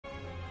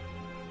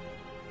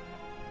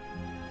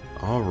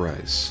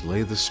Alright,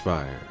 Slay the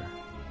Spire.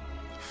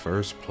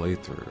 First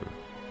playthrough.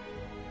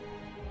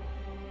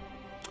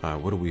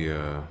 Alright, what do we,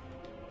 yeah,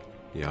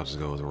 I'll just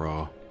go with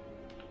raw.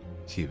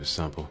 Keep it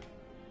simple.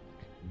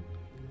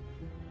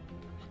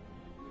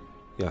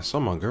 Yeah, I saw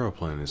my girl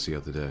playing this the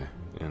other day,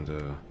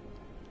 and,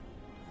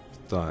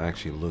 thought it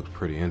actually looked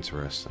pretty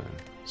interesting.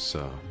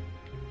 So,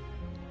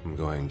 I'm going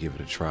to go ahead and give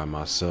it a try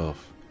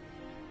myself.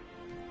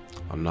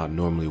 I'm not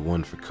normally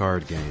one for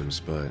card games,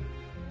 but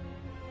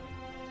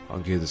I'll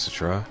give this a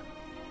try.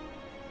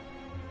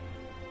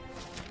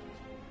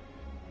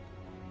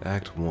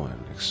 Act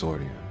 1,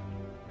 Exordium.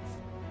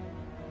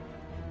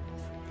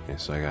 Okay,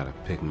 so I gotta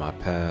pick my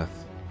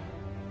path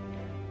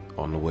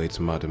on the way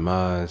to my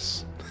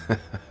demise.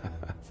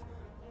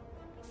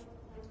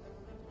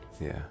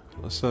 Yeah,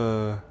 let's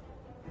I'll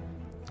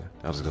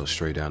just go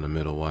straight down the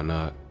middle, why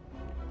not?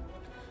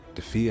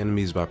 Defeat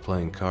enemies by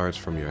playing cards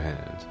from your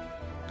hand.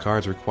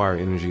 Cards require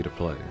energy to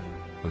play.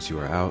 Once you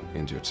are out,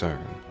 end your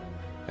turn.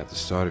 At the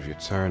start of your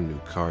turn, new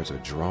cards are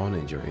drawn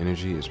and your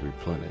energy is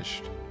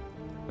replenished.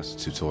 That's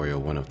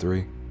tutorial 1 of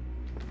 3.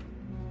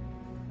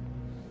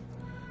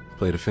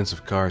 Play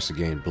defensive cards to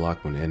gain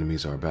block when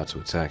enemies are about to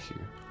attack you.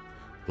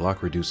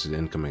 Block reduces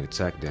incoming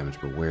attack damage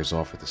but wears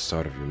off at the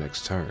start of your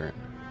next turn.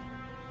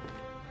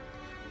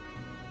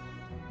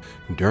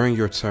 During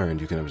your turn,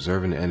 you can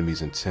observe an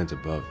enemy's intent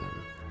above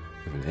them.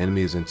 If an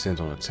enemy is intent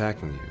on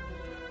attacking you,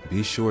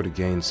 be sure to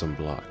gain some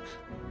block.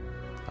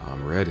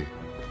 I'm ready.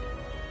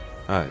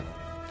 Alright.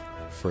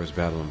 First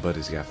battle and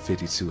Buddy's got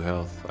 52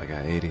 health, I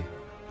got 80.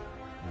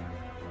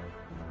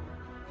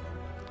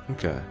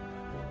 Okay.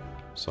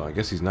 So I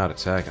guess he's not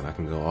attacking, I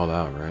can go all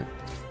out, right?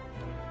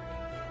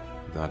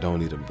 I don't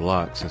need a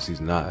block since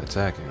he's not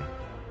attacking.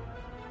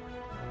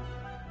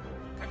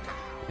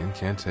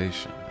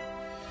 Incantation.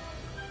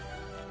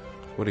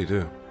 What do you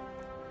do?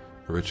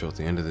 A ritual at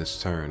the end of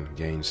this turn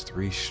gains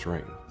 3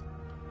 strength.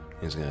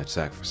 He's gonna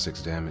attack for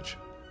 6 damage.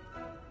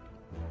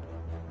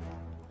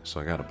 So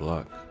I got a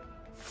block.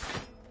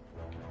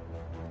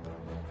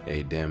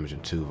 8 damage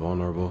and 2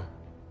 vulnerable.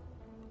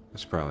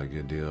 That's probably a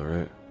good deal,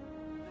 right?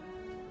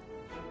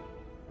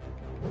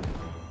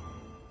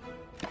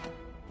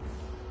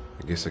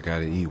 I guess I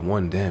gotta eat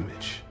 1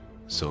 damage.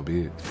 So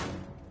be it.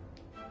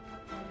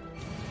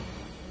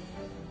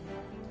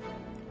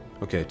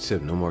 Okay,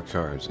 tip, no more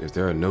cards. If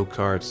there are no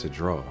cards to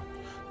draw,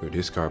 your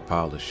discard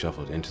pile is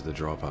shuffled into the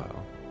draw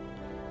pile.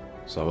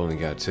 So I've only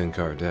got a 10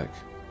 card deck.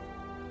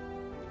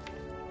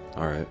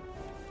 Alright.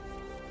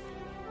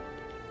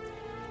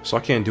 So I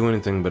can't do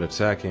anything but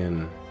attack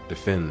and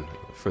defend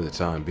for the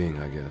time being,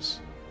 I guess.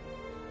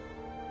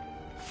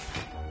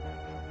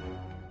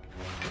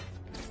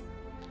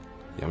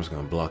 Yeah, I'm just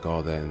gonna block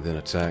all that and then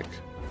attack.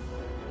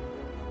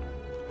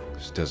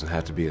 This doesn't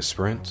have to be a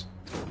sprint.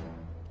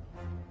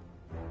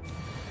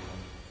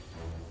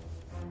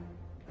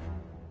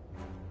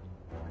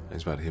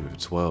 He's about to hit me for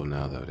 12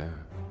 now, though,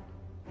 damn.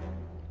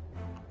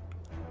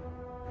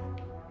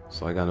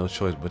 So I got no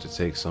choice but to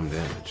take some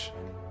damage.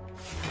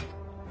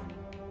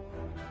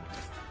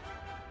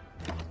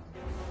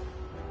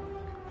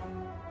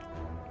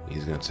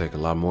 He's gonna take a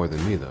lot more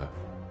than me, though.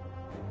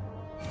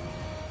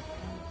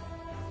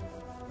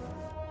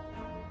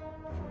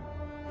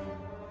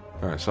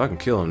 Alright, so I can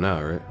kill him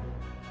now, right?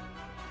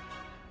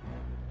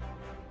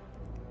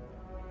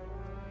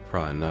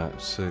 Probably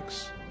not.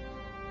 6.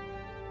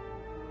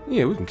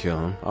 Yeah, we can kill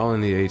him. I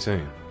only need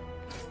 18.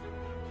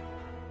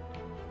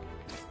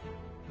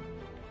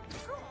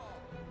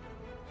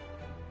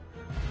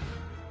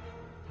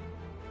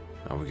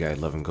 Oh, we got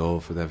 11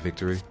 gold for that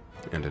victory.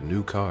 And a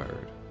new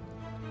card.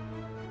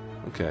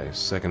 Okay,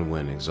 second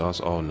win.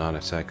 Exhaust all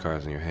non-attack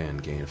cards in your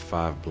hand. Gain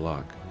 5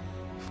 block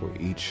for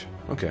each.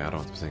 Okay, I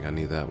don't think I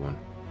need that one.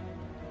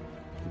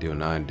 Deal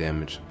 9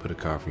 damage. Put a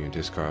card from your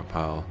discard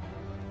pile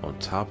on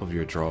top of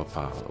your draw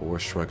pile or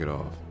shrug it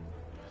off.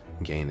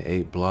 Gain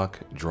 8 block,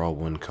 draw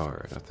 1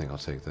 card. I think I'll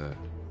take that.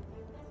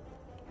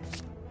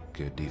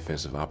 Good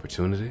defensive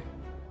opportunity.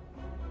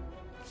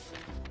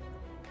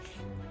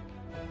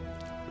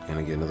 And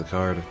I get another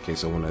card in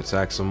case I want to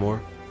attack some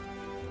more.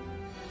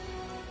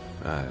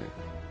 Alright.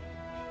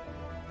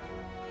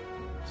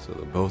 So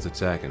they're both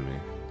attacking me.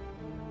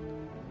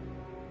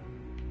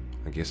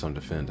 I guess I'm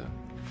defending.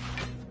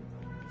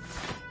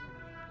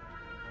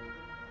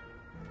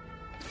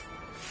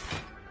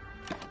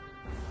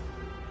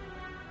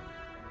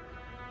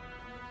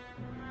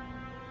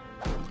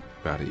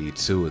 About to eat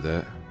 2 of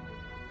that.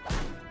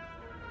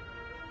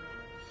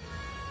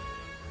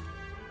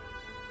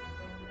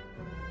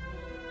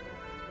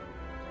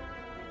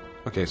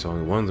 Okay, so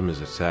only one of them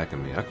is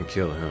attacking me. I can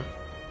kill him.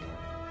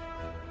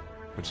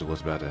 Which is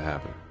what's about to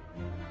happen.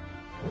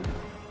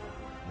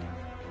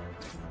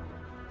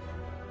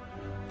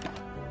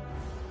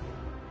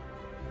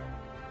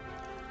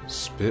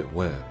 Spit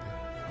web.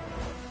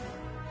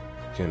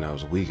 Okay, now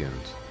it's weakened.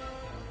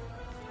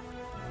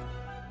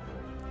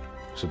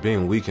 So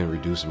being weakened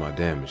reduces my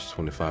damage,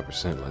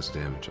 25% less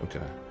damage. Okay.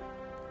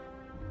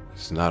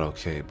 It's not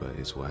okay, but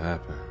it's what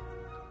happened.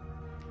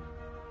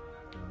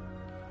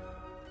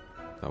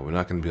 Oh, we're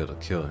not gonna be able to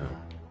kill him.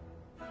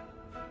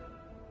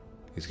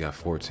 He's got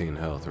 14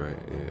 health, right?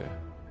 Yeah.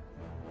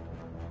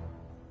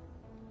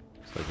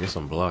 So I guess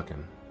I'm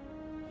blocking.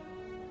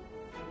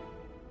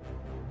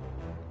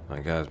 I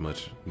got as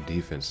much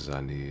defense as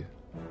I need.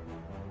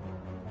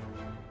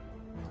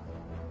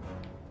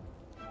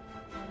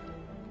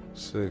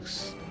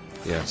 Six.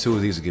 Yeah, 2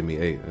 of these will give me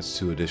 8. That's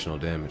 2 additional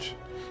damage.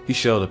 He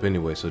shelled up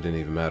anyway, so it didn't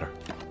even matter.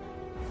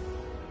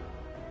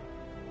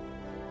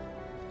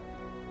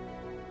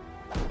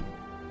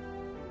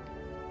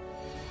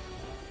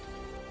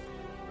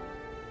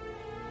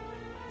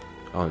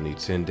 I only need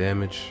 10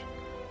 damage,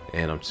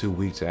 and I'm too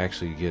weak to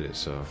actually get it,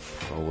 so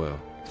oh well.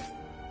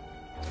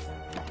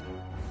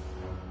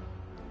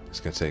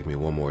 It's gonna take me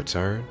one more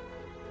turn.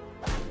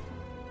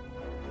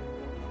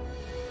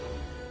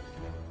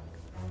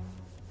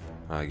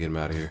 Alright, get him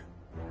out of here.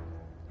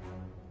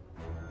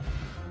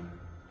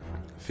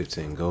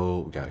 15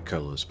 gold, we got a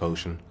colorless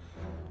potion.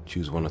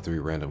 Choose 1 of 3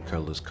 random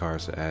colorless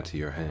cards to add to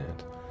your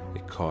hand.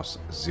 It costs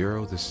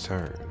 0 this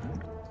turn.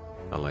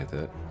 I like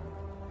that.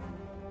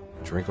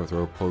 Drink or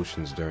throw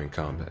potions during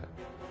combat.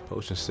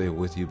 Potions stay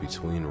with you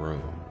between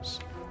rooms.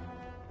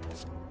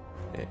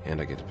 And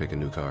I get to pick a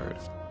new card.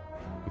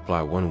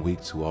 Apply 1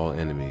 weak to all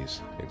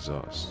enemies.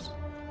 Exhaust.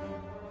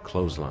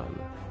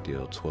 Clothesline.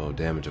 Deal 12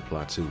 damage,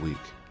 apply 2 weak.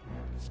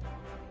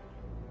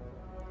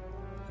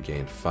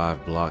 Gain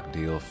 5 block,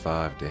 deal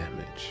 5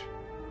 damage.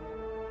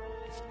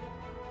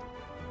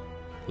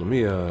 Let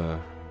me,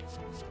 don't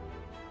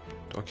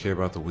care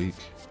about the weak.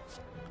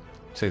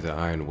 Take the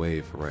Iron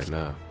Wave for right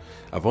now.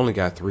 I've only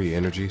got 3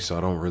 energy, so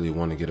I don't really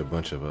want to get a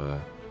bunch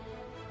of,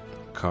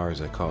 cards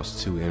that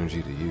cost 2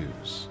 energy to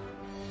use.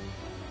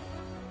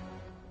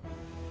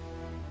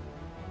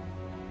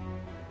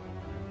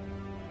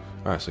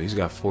 Alright, so he's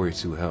got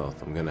 42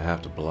 health. I'm gonna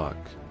have to block.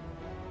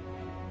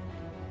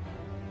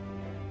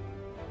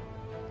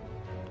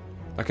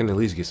 I can at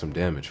least get some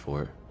damage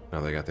for it, now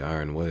that I got the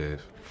Iron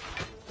Wave.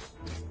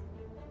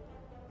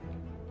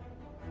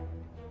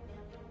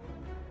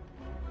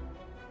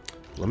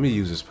 Let me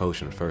use this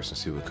potion first and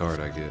see what card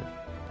I get.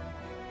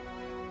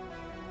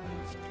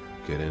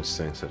 Get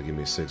Instincts, that'll give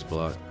me 6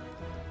 block.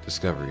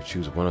 Discovery,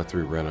 choose 1 of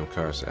 3 random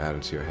cards to add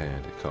into your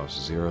hand. It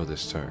costs 0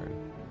 this turn.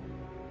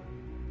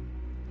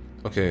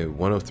 Okay,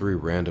 1 of 3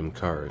 random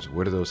cards.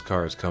 Where do those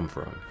cards come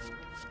from?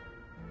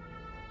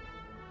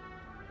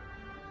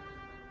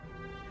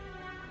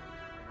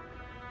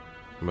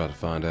 I'm about to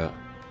find out.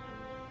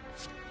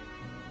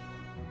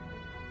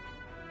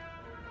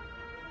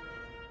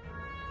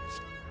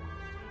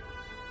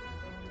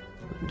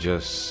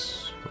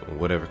 Just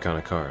whatever kind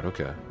of card.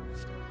 Okay.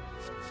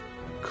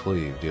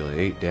 Cleave. Deal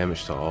 8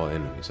 damage to all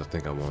enemies. I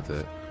think I want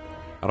that.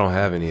 I don't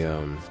have any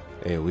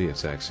AoE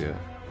attacks yet.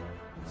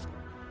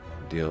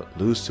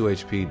 Lose 2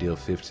 HP, deal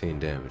 15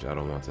 damage. I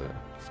don't want that.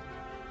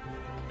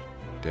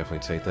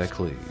 Definitely take that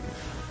cleave.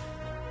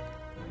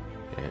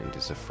 And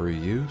it's a free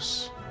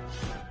use.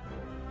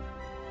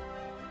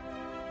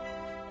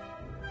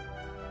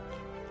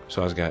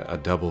 So I've got a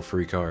double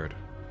free card.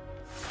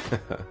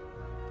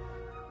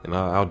 And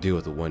I'll deal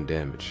with the 1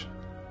 damage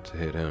to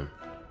hit him.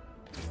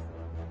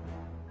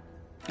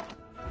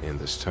 In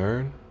this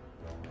turn.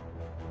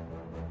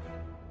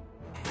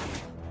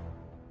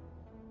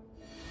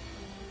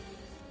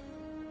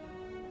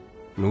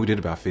 I mean, we did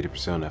about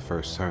 50% on that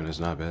first turn. It's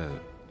not bad.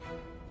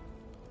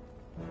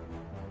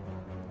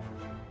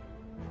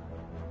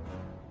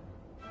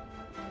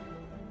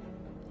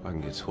 I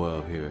can get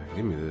 12 here.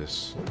 Give me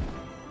this.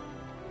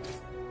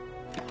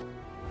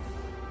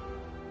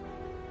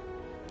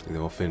 And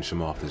then we'll finish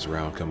him off this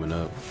round coming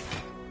up.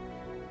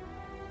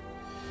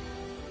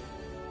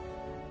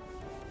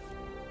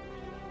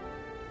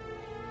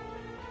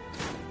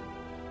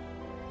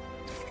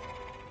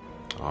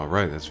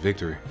 Alright, that's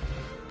victory.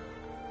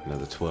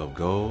 Another 12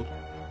 gold.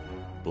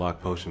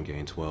 Block potion,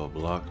 gain 12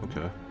 block.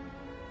 Okay.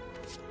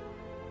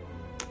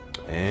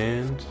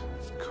 And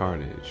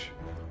Carnage.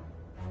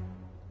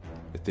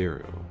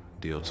 Ethereal.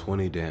 Deal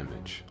 20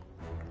 damage.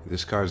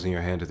 This card is in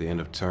your hand at the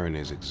end of turn and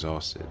is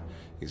exhausted.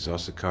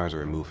 Exhausted cards are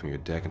removed from your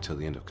deck until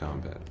the end of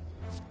combat.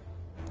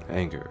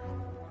 Anger.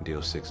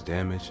 Deal 6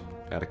 damage.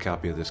 Add a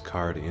copy of this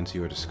card into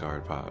your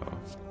discard pile.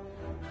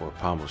 Or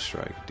Pommel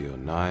Strike. Deal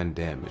 9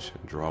 damage.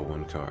 Draw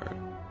 1 card.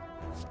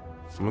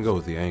 I'm gonna go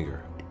with the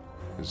Anger.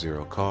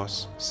 0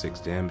 cost, 6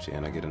 damage,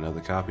 and I get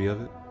another copy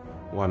of it?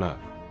 Why not?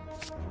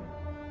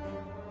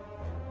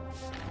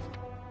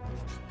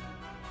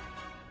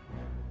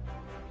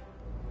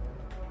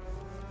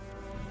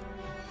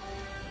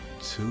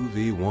 Two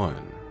v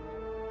 1.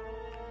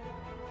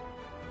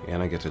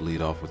 And I get to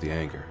lead off with the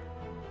Anger.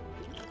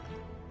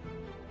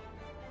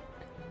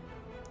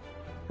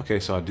 Okay,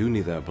 so I do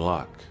need that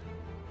block,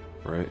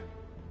 right?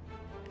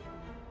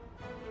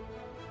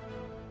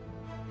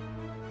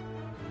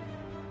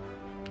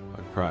 I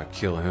could probably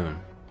kill him.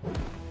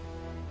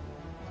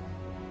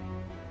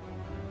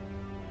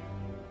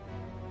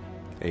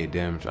 Eight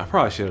damage. I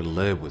probably should have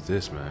led with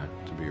this, man,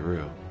 to be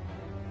real.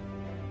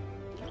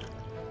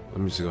 Let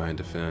me just go ahead and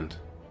defend.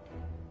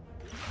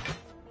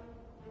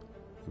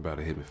 About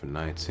to hit me for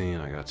 19.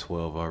 I got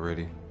 12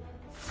 already.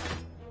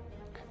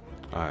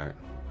 Alright.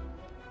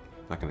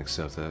 I can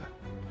accept that.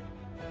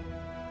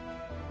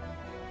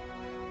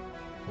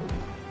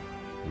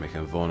 Make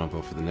him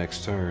vulnerable for the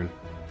next turn.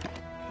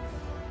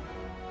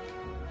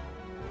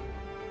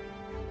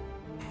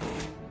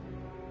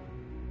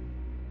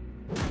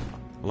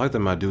 I like that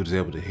my dude is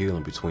able to heal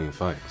in between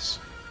fights.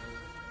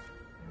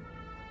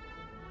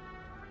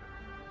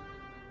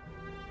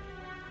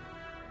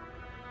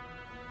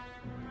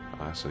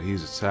 Alright, so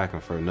he's attacking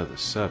for another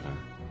 7.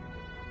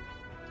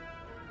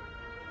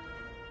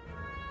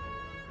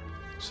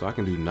 So I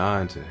can do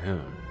 9 to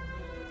him.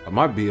 I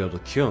might be able to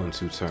kill in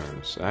 2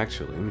 turns.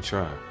 Actually, let me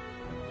try.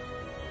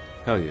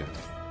 Hell yeah.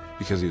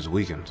 Because he was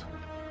weakened.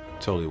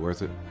 Totally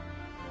worth it.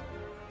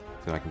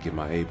 Then I can get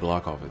my A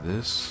block off of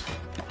this.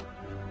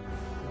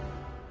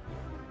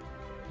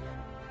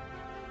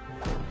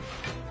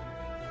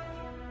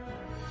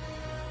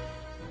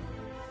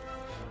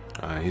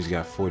 Alright, he's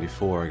got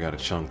 44. I gotta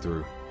chunk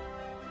through.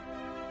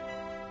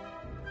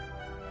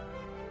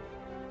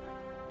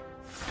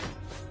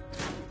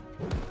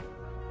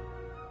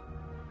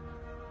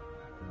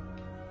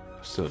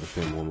 Still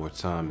defend one more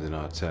time, then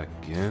I'll attack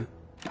again.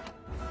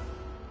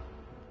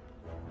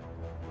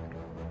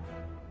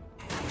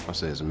 I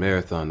say it's a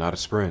marathon, not a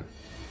sprint.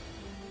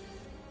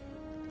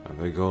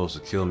 Their goal is to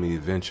kill me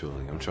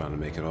eventually. I'm trying to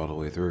make it all the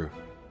way through.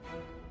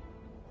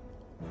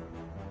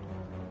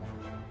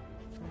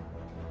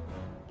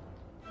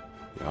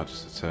 Yeah, I'll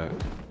just attack.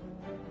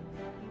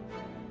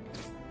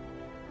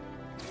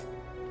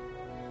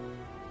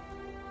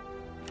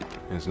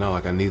 And it's not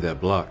like I need that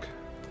block.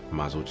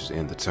 Might as well just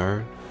end the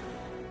turn.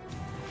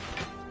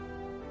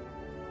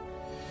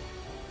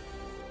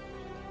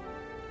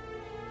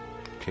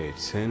 Okay,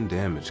 10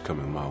 damage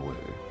coming my way.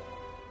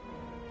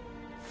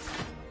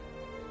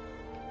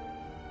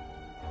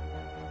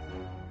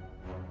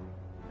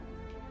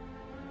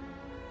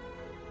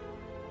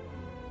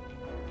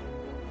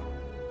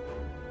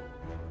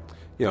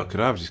 Yo,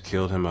 could I have just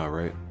killed him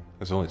outright?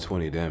 That's only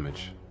 20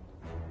 damage.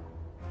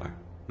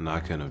 No, I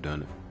couldn't have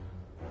done it.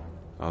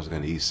 I was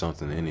gonna eat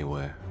something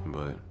anyway,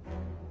 but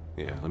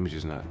yeah, let me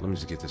just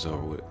get this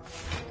over with.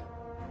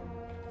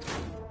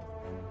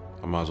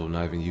 I might as well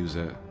not even use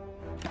that.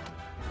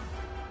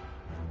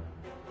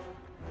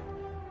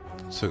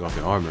 Took off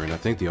the armor, and I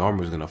think the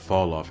armor is gonna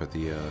fall off at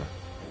the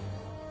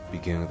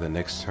beginning of the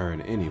next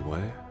turn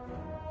anyway.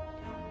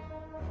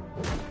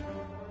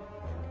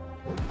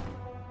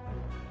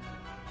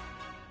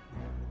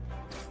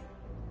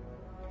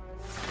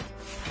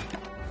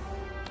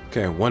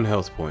 Okay, 1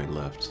 health point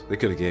left. They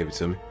could have gave it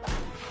to me.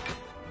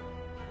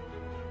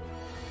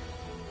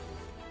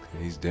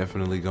 He's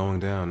definitely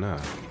going down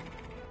now.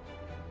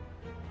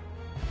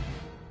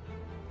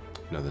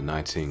 Another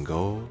 19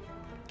 gold.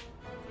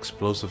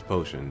 Explosive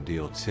potion.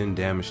 Deal 10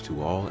 damage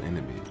to all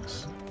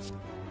enemies.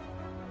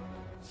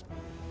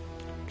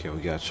 Okay,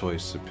 we got a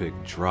choice to pick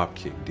drop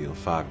kick. Deal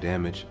 5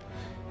 damage.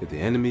 If the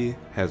enemy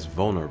has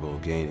vulnerable,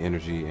 gain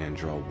energy and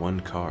draw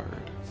 1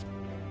 card.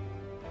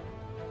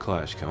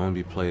 Clash can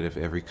only be played if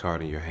every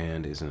card in your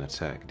hand is an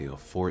attack. Deal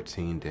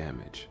 14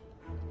 damage.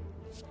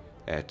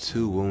 Add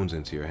 2 wounds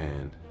into your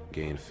hand.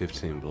 Gain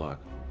 15 block.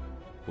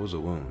 What was a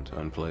wound?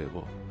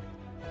 Unplayable.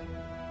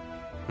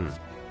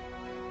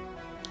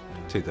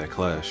 Take that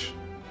clash.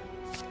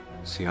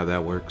 See how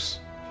that works.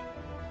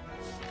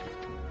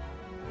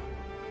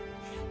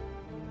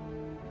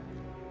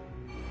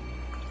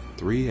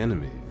 Three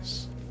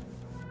enemies.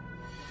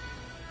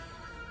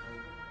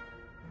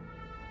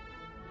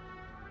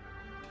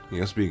 Yeah,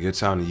 this would be a good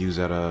time to use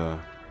that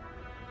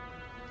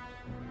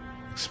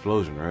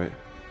explosion, right?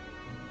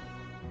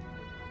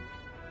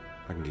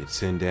 I can get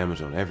 10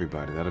 damage on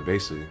everybody. That'll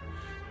basically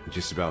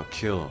just about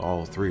kill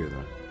all 3 of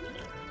them.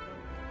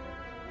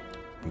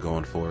 I'm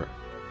going for it.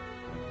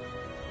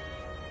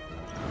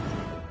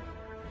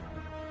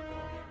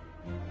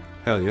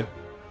 Hell yeah.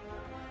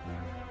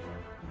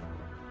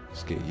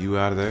 Let's get you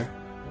out of there.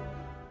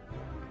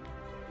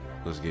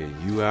 Let's get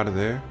you out of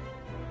there.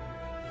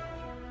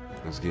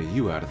 Let's get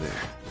you out of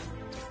there.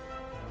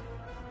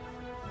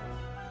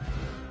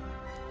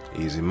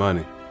 Easy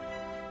money.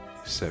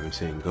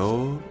 17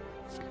 gold.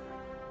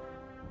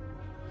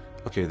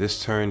 Okay,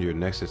 this turn your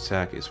next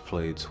attack is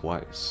played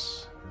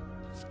twice.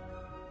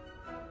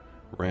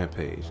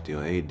 Rampage.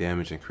 Deal 8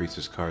 damage,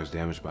 increases card's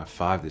damage by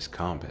 5 this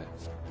combat.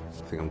 I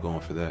think I'm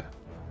going for that.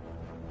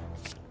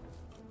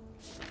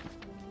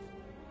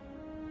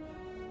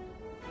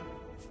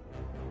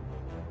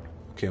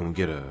 Okay, we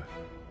get a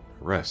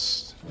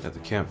rest at the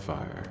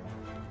campfire.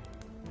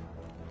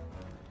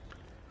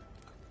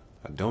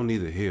 I don't need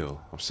the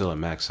heal. I'm still at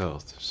max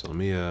health. So let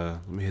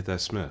me hit that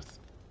smith.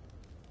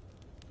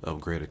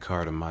 Upgrade a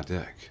card in my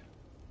deck.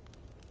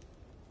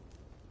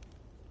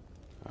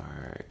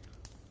 Alright.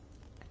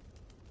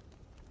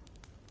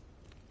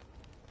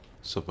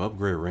 So if I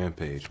upgrade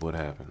Rampage, what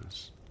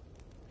happens?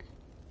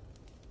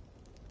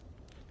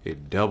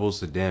 It doubles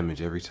the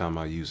damage every time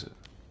I use it.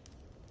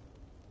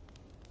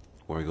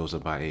 Or it goes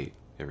up by 8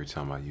 every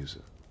time I use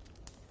it.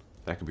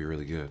 That could be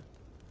really good.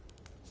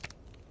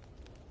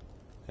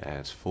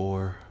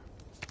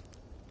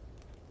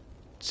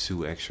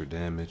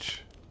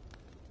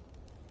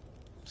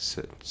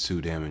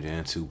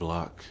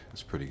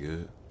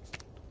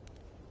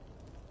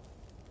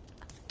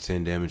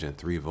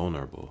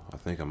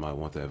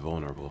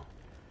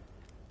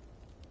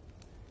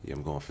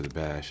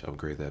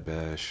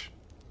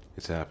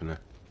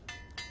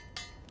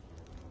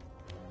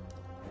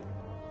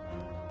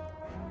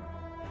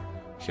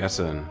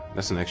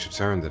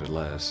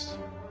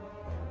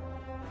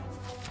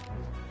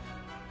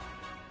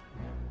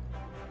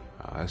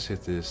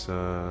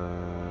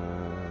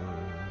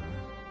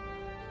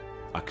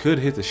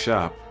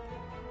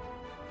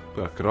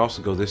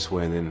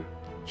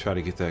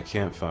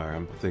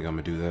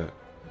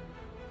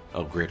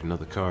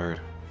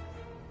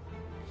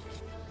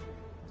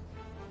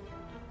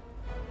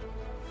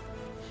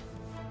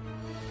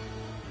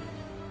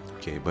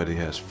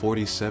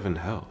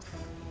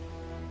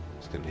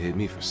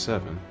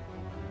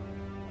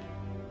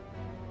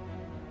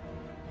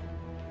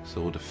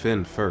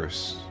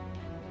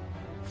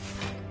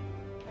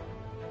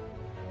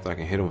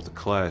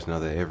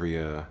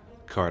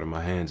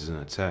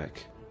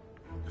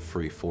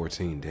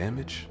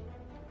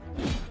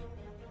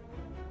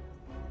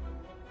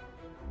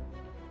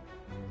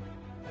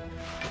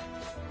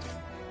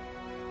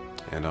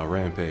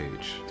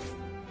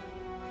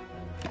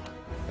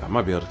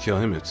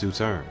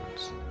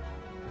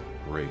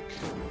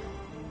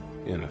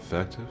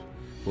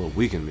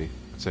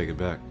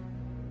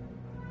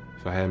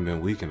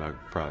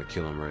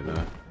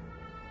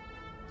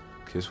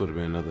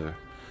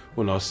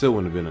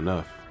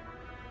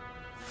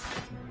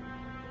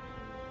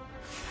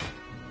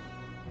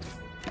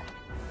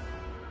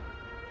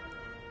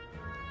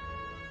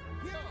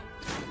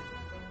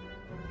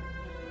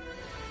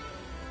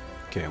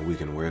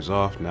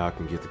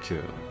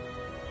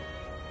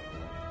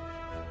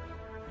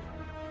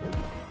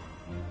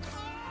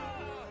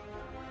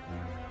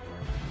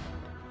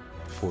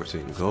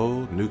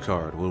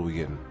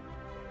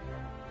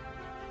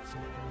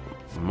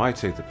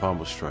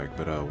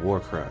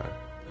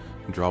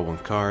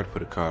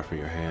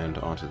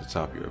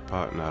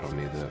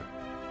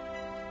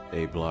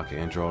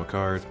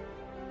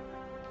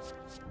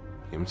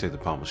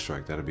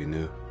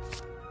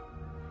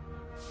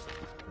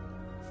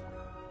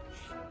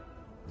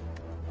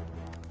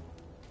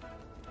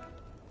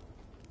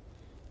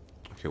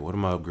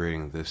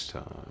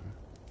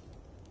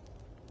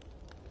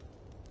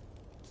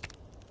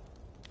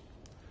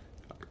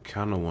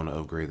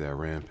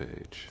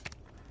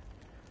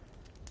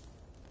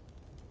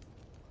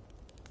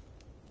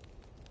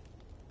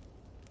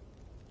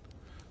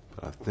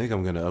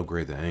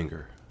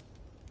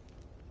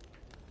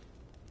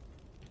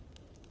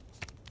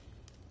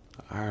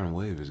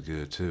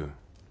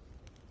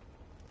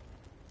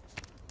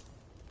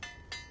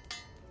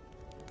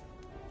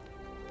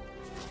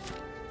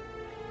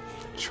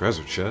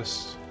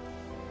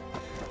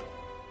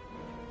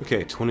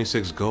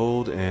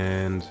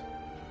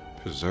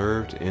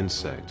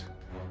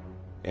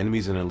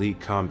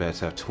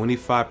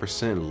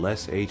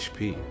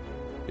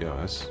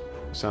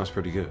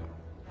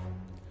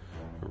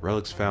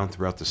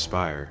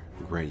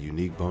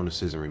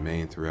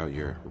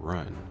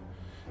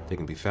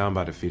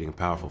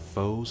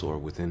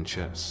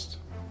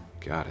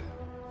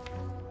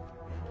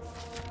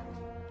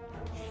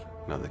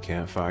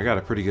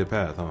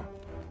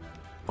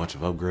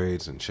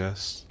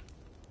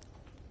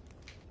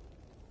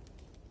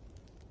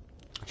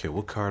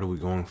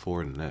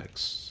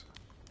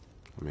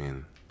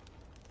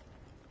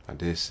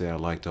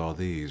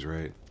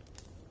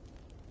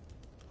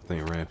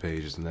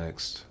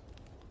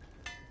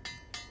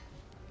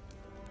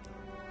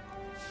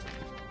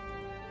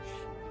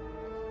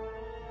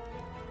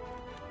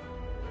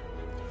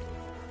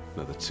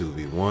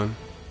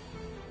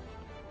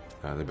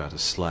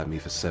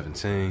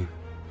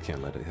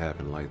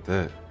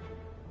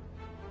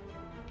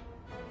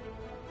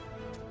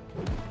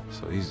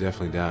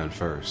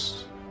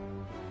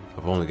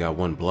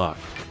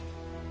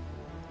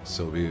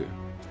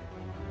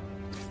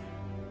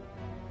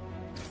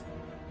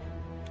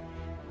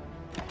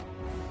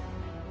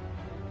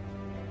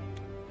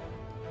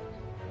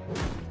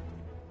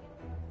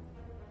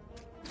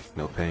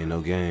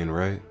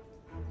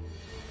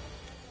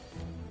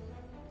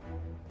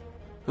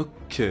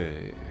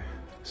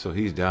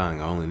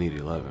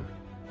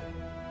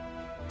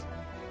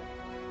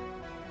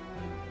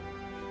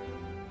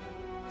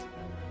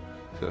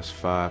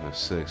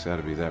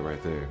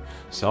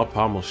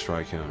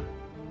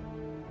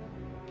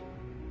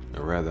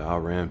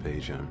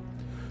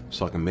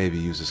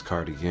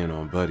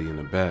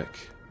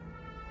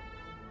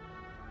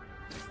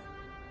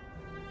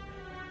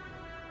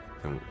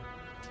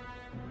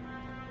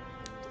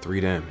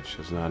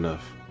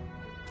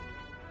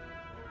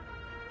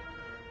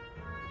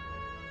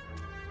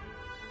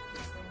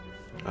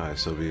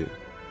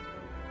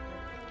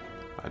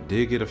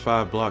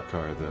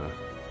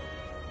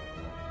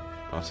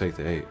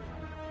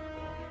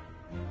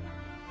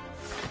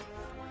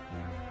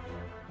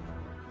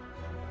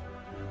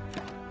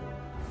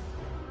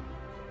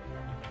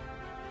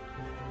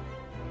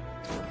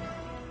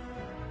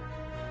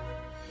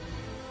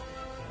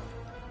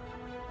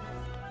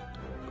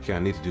 Okay, I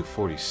need to do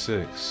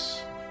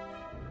 46.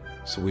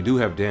 So we do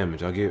have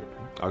damage. I'll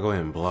go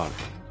ahead and block.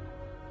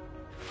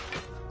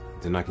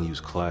 Then I can use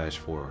Clash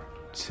for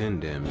 10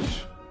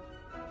 damage.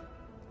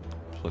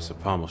 Plus a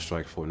pommel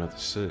strike for another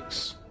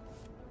 6.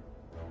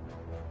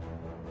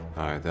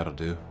 Alright, that'll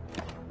do.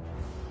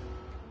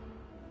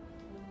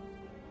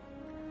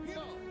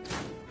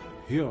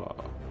 Yeah.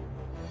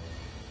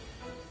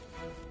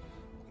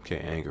 Okay,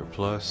 anger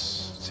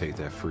plus. Take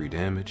that free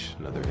damage.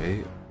 Another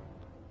 8.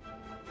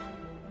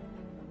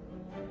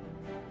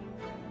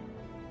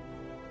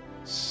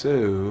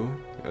 So,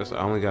 I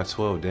only got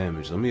 12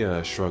 damage. Let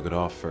me shrug it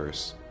off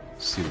first.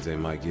 See what they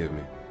might give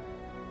me.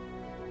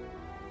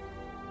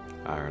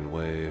 Iron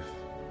Wave.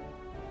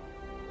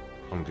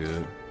 I'm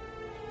good.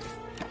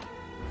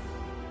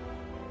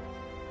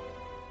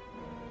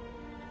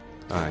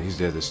 Alright, he's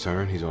dead this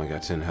turn. He's only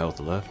got 10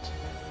 health left.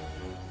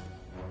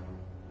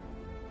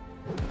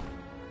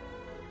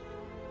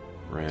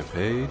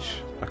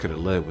 Rampage. I could have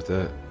led with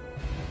that.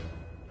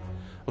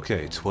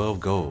 Okay, 12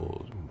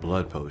 gold.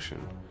 Blood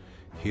potion.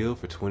 Heal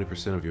for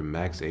 20% of your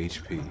max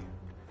HP.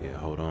 Yeah,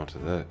 hold on to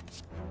that.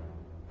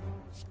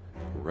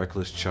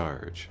 Reckless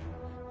charge.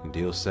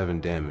 Deal 7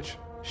 damage.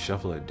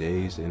 Shuffle a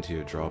dazed into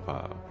your draw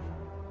pile.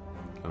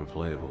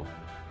 Unplayable.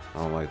 I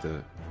don't like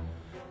that.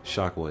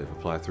 Shockwave.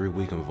 Apply 3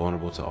 weak and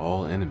vulnerable to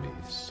all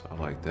enemies. I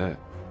like that.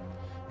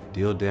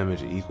 Deal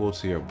damage equal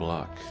to your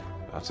block.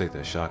 I'll take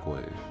that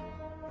shockwave.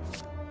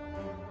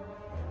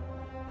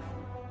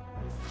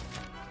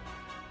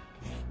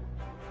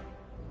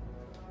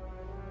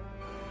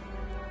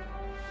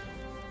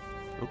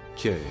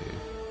 Okay.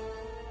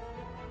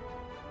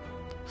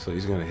 So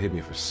he's gonna hit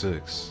me for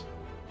 6.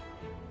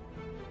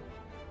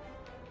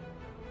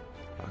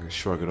 I can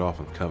shrug it off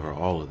and cover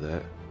all of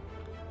that.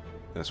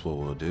 That's what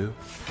we'll do.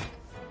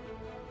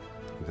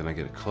 And then I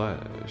get a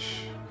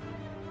clash.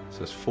 So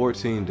that's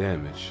 14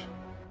 damage.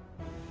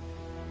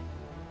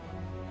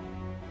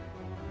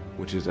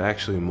 Which is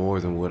actually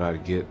more than what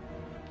I'd get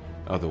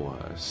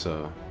otherwise.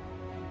 So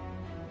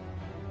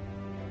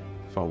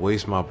if I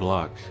waste my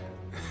block,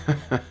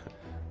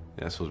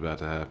 that's what's about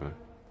to happen.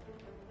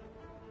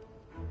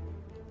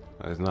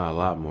 It's not a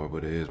lot more,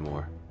 but it is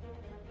more.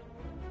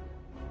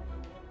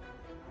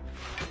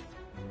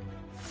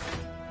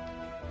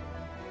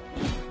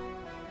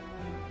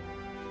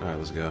 Alright,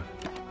 let's go.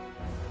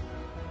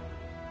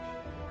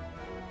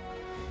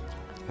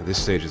 At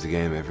this stage of the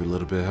game, every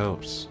little bit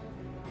helps.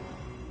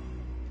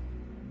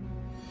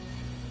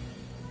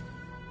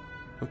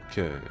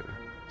 Okay,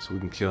 so we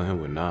can kill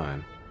him with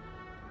 9.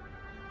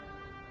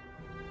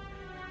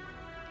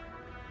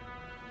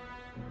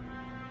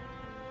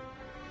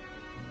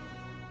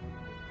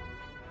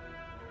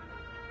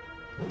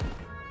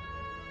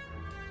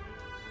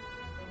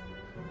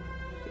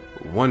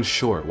 One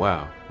short,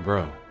 wow,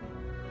 bro.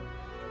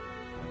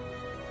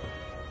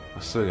 I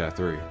still got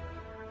 3.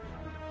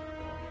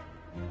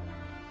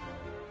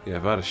 Yeah,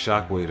 if I'd have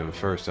shockwaved him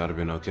first, I'd have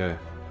been okay.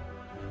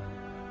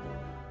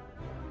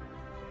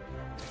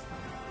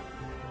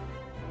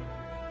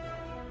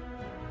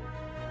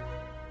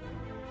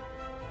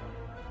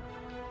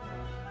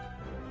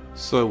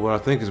 So what I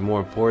think is more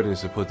important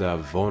is to put that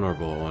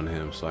vulnerable on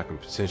him so I can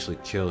potentially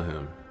kill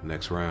him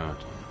next round.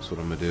 That's what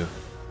I'm gonna do.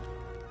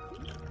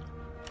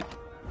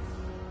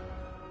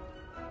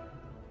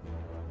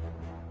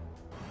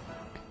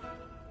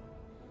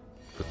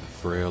 Put the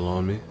frail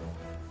on me.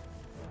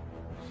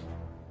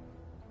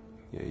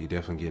 Yeah, you're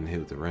definitely getting hit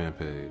with the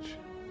rampage.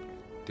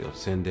 Deal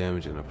 10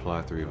 damage and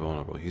apply 3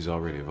 vulnerable. He's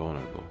already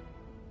vulnerable.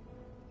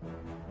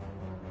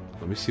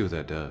 Let me see what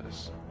that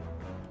does.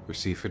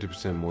 Receive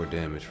 50% more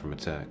damage from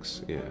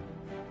attacks. Yeah.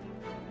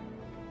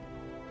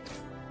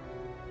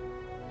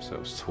 So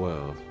it's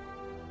 12.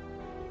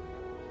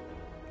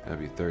 That'd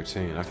be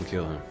 13. I can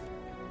kill him.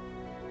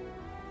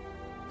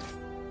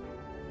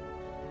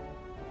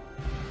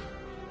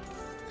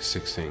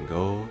 $16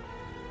 gold.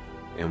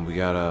 And we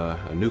got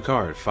a new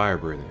card, Fire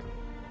Breathing.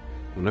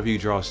 Whenever you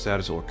draw a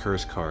status or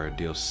curse card,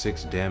 deal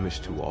 6 damage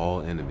to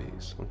all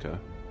enemies. Okay.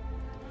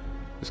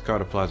 This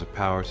card applies a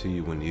power to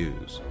you when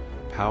used.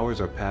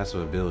 Powers are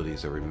passive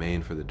abilities that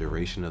remain for the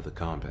duration of the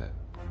combat.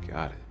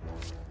 Got it.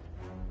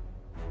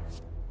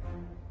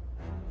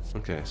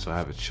 Okay, so I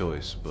have a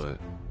choice, but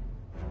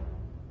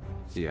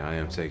yeah, I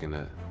am taking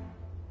that.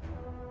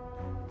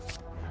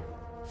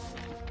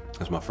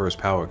 That's my first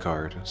power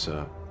card,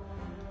 so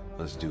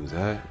let's do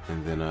that,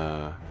 and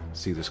then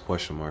see this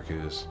question mark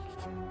is.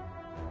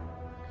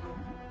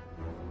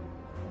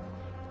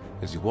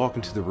 As you walk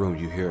into the room,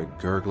 you hear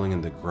a gurgling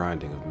and the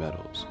grinding of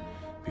metals.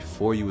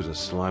 Before you is a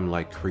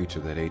slime-like creature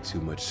that ate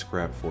too much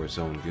scrap for its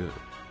own good.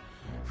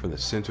 From the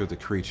center of the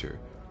creature,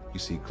 you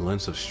see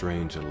glints of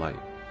strange light,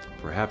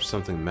 perhaps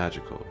something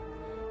magical.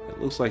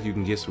 It looks like you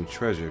can get some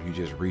treasure if you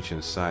just reach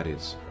inside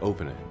its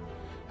opening.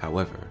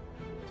 However,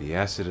 the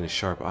acid and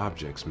sharp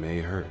objects may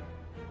hurt.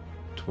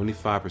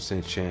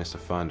 25% chance to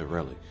find a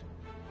relic,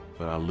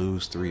 but I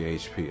lose 3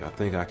 HP. I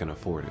think I can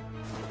afford it.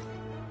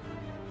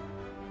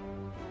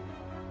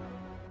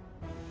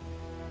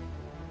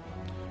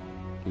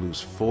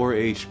 Lose 4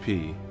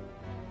 HP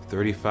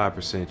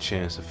 35%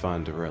 chance to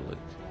find the relic.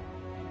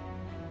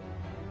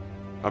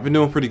 I've been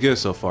doing pretty good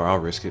so far. I'll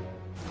risk it.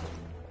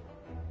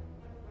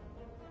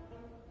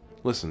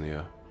 Listen,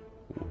 yeah.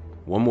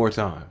 One more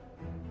time.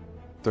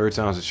 Third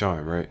time's a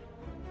charm, right?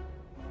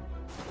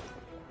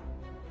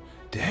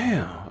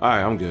 Damn.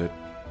 Alright, I'm good.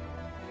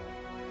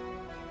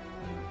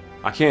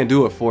 I can't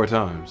do it 4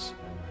 times.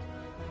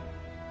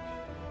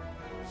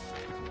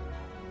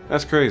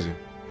 That's crazy.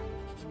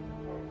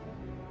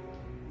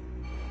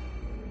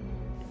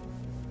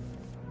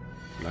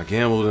 I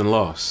gambled and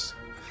lost.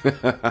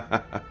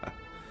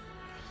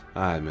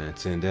 Alright, man.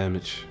 10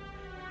 damage.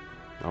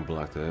 I'll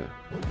block that.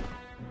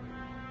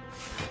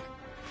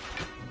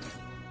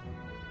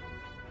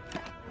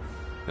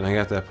 And I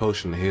got that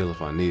potion to heal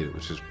if I need it,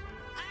 which is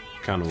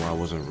kind of why I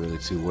wasn't really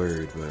too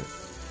worried, but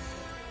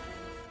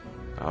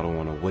I don't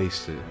want to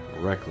waste it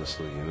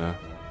recklessly, you know?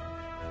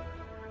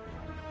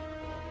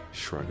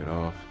 Shrug it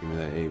off. Give me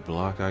that 8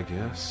 block, I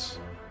guess.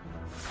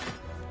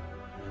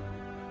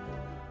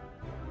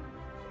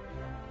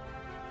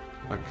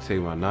 I can take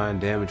my 9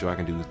 damage, or I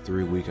can do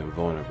 3 weak and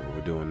vulnerable.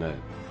 We're doing that.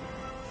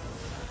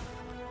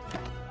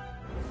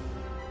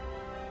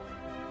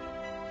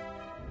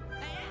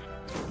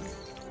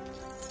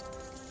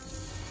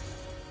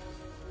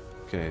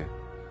 Okay.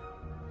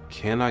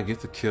 Can I get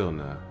the kill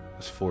now?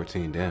 That's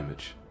 14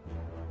 damage.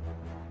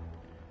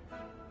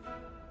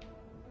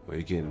 Well,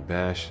 you're getting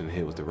bashed and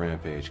hit with the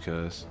rampage,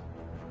 cuz.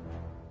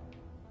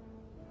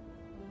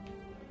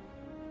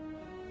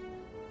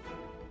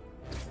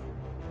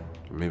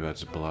 Or maybe I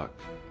just block.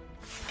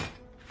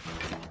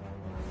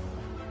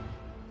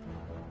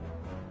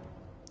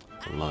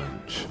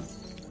 Lunge.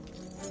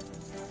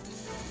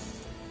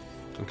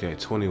 Okay,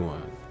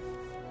 21.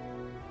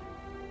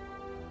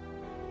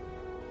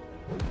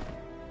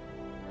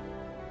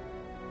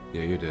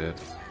 Yeah, you're dead.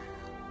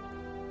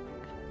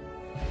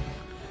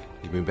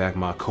 Give me back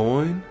my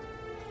coin.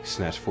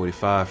 Snatch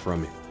 45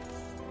 from me.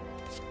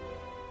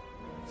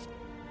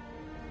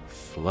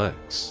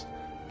 Flex.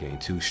 Gain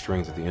 2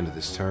 strength at the end of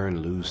this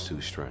turn. Lose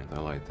 2 strength. I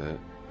like that.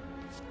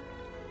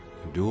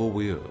 Dual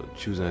wield.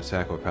 Choose an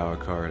attack or power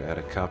card. Add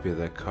a copy of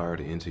that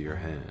card into your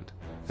hand.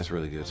 That's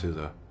really good too,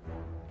 though.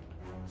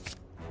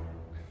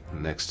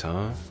 Next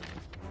time.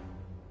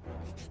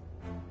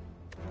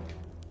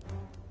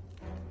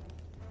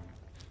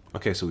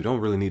 Okay, so we don't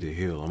really need to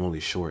heal. I'm only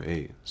short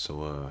 8,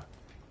 so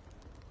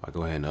I'll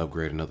go ahead and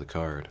upgrade another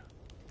card.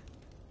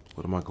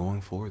 What am I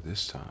going for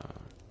this time?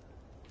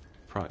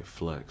 Probably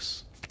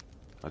flex.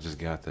 I just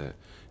got that.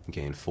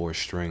 Gain 4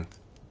 strength.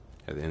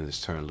 At the end of this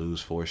turn, lose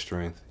 4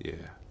 strength. Yeah.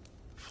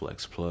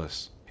 Flex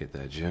plus. Hit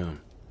that gem.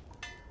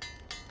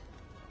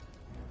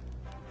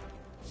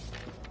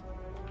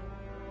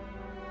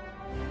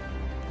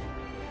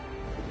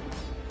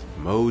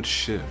 Mode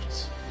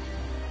shift.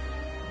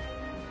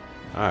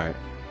 Alright.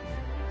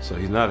 So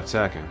he's not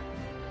attacking.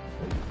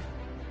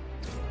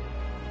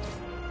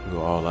 Go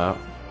all out.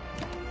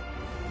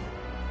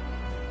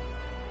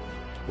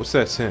 What's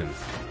that 10?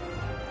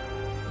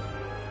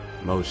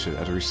 Mode shift.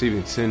 After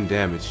receiving 10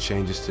 damage,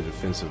 changes to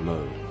defensive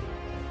mode.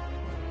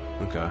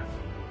 Okay.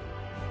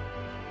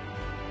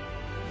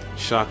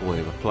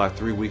 Shockwave. Apply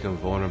 3 weak and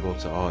vulnerable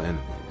to all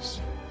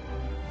enemies.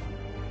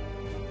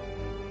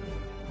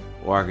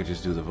 Or I could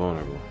just do the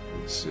vulnerable.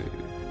 Let's see.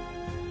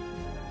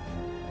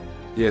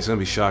 Yeah, it's gonna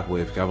be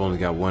Shockwave because I've only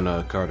got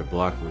 1 card to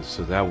block with,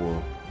 so that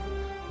will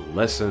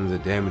lessen the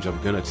damage I'm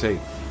gonna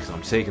take because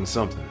I'm taking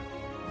something.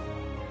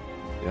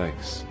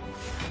 Yikes.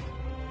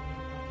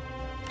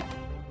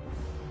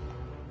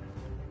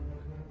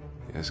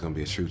 Yeah, it's gonna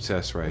be a true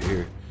test right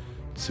here.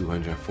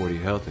 240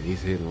 health and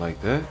he's hitting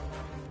like that.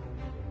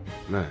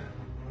 Man.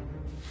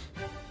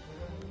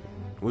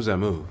 What's that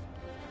move?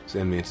 This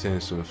enemy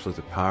intends to inflict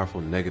a powerful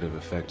negative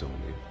effect on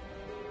you.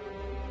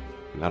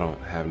 And I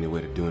don't have any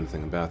way to do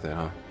anything about that,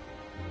 huh?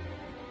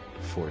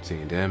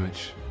 14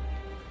 damage.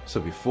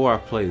 So before I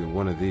play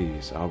one of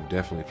these, I'll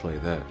definitely play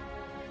that.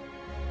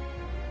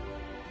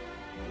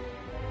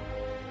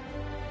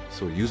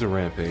 So use a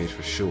rampage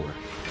for sure.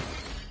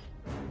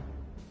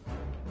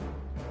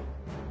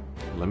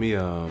 Let me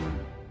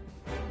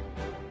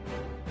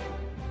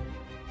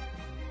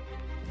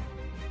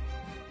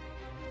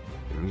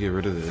get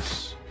rid of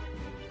this.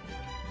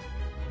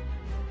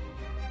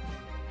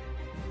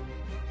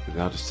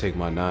 And I'll just take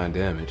my 9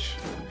 damage.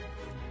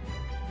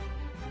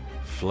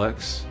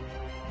 Flex.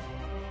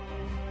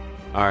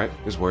 Alright,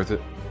 it's worth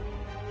it.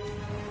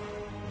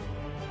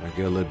 I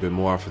get a little bit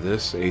more off of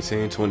this.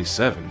 18,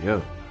 27.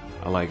 Yo,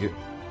 I like it.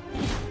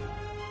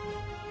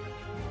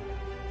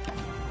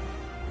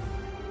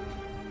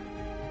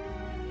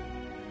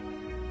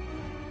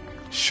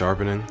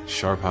 Sharpening,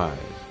 sharp hide.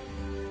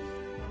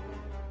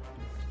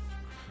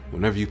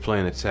 Whenever you play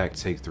an attack,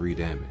 take 3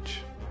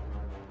 damage.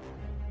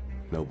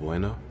 No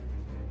bueno.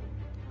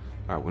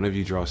 Alright, whenever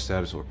you draw a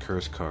status or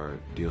curse card,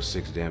 deal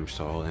 6 damage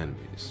to all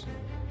enemies.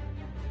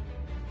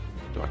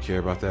 Do I care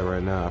about that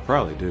right now? I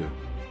probably do.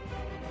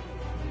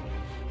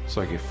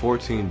 So I get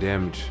 14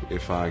 damage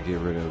if I get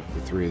rid of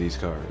the 3 of these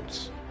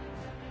cards.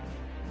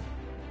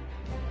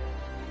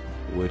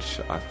 which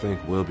I think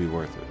will be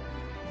worth it.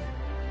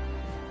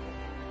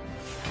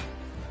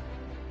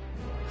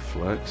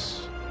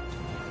 Flex.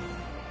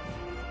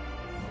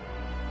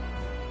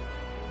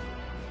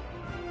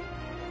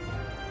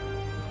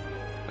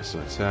 That's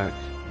an attack.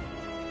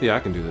 Yeah, I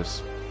can do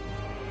this.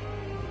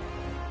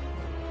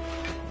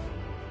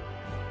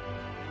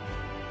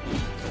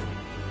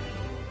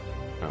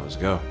 Now let's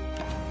go.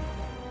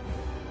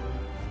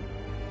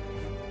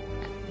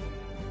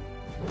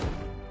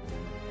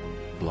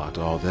 Blocked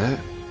all that.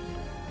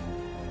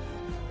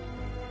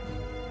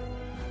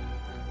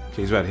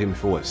 Okay, he's about to hit me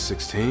for what,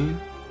 16?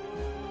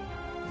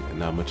 Yeah,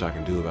 not much I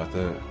can do about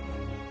that.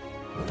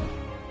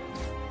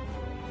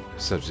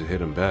 Except to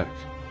hit him back.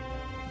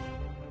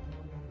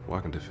 Well,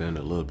 I can defend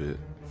a little bit.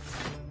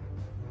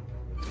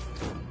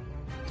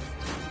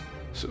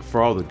 So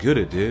for all the good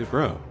it did,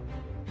 bro.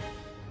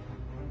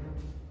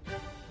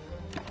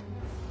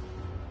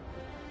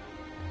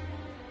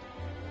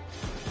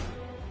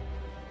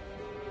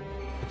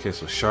 Okay,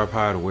 so Sharp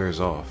Hide wears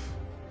off.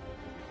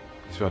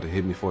 He's about to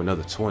hit me for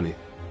another 20.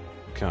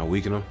 Kind of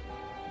weaken him.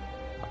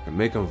 I can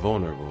make him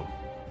vulnerable.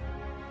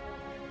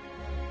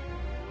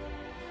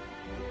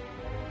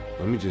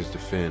 Let me just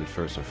defend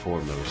first and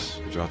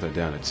foremost. Drop that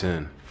down to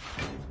 10.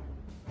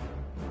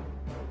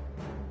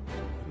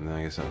 And then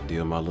I guess I'll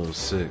deal my little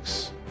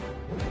 6.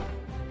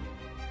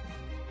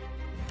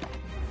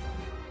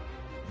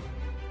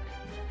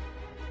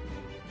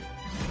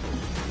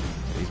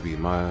 He's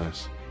beating my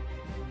ass.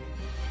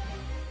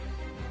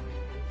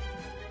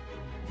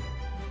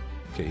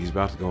 Okay, he's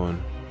about to go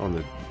on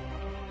the...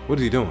 What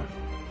is he doing?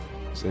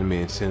 This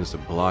enemy intends to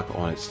block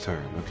on its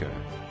turn. Okay.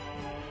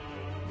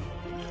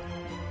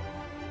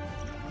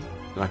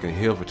 And I can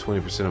heal for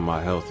 20% of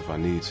my health if I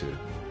need to.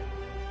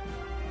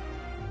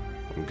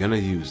 I'm gonna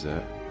use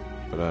that.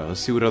 But let's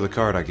see what other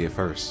card I get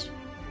first.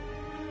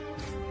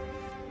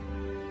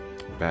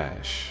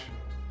 Bash.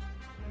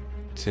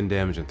 10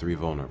 damage and 3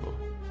 vulnerable.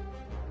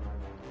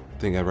 I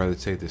think I'd rather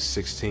take this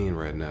 16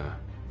 right now.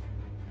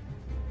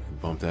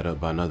 Bump that up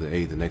by another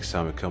 8 the next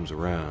time it comes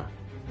around.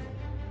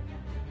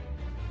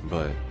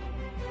 But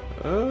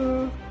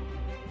I'll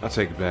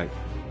take it back.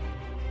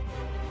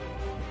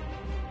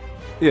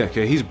 Yeah,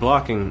 okay, he's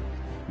blocking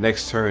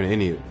next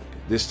turn.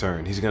 This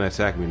turn he's gonna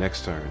attack me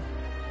next turn.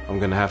 I'm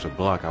gonna have to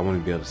block. I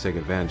wouldn't be able to take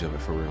advantage of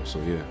it for real. So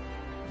yeah,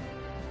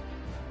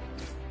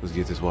 let's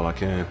get this while I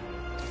can.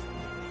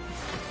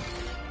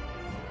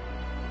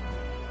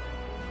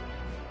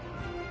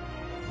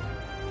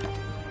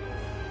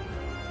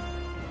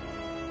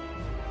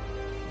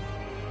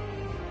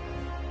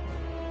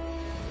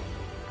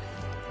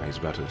 He's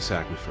about to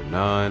attack me for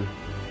 9.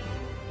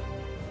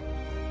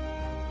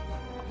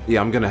 Yeah,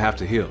 I'm gonna have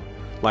to heal.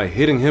 Like,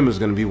 hitting him is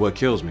gonna be what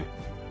kills me.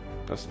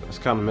 That's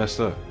kind of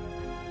messed up.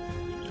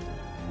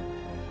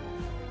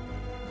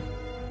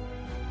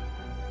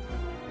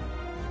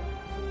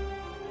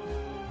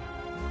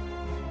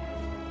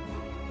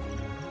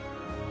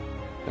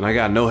 And I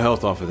got no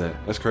health off of that.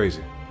 That's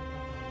crazy.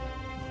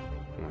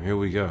 Well, here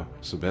we go.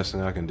 It's the best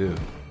thing I can do.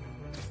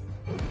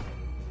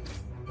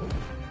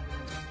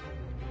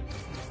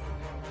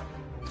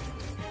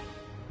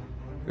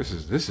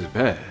 This is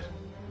bad.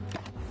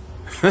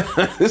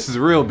 This is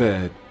real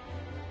bad.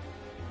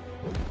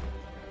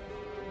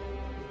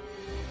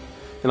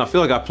 And I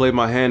feel like I played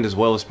my hand as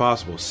well as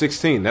possible.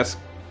 16, that's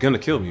gonna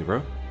kill me,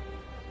 bro.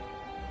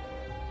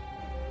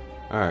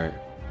 Alright.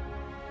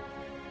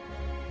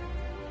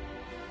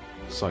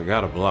 So I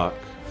gotta block.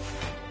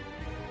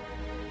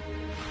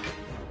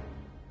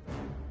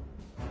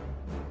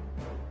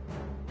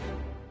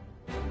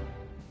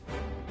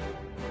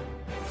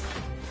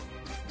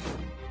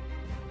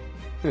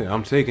 Yeah,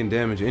 I'm taking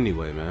damage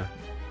anyway, man.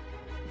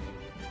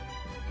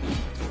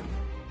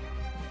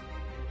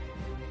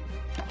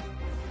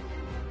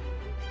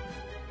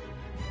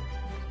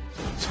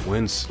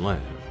 Twin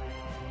Slam.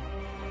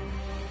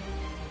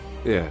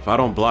 Yeah, if I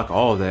don't block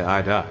all of that,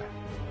 I die.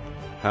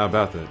 How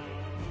about that?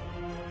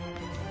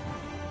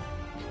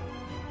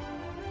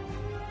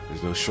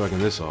 There's no shrugging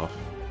this off.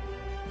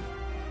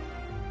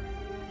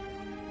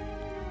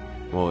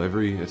 Well,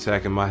 every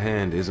attack in my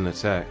hand is an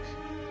attack.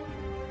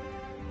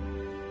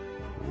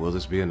 Will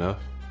this be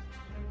enough?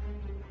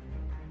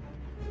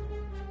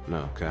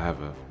 No, can I have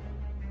a...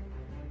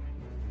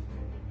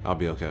 I'll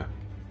be okay.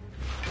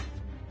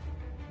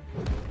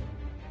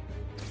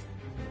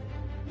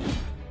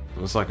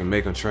 Looks like I can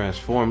make him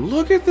transform.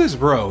 Look at this,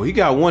 bro. He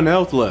got 1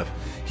 health left.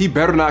 He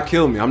better not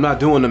kill me. I'm not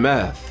doing the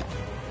math.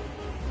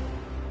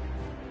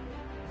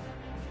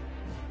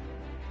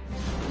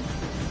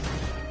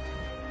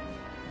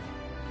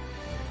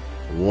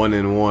 One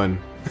and one.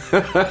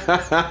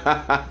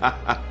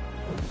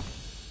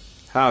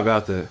 How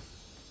about that?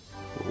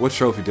 What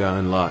trophy did I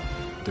unlock?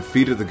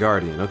 Defeated the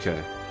Guardian.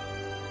 Okay.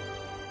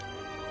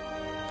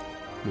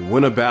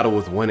 Win a battle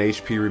with 1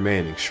 HP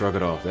remaining. Shrug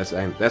it off. That's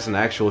an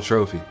actual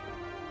trophy.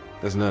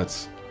 That's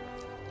nuts.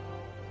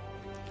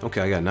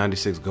 Okay, I got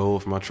 96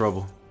 gold for my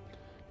trouble.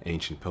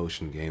 Ancient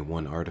Potion, gain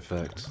 1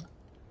 artifact.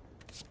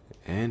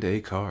 And a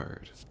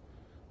card.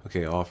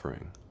 Okay,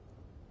 offering.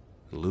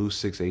 Lose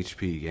 6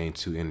 HP, gain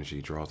 2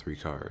 energy, draw 3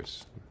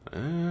 cards.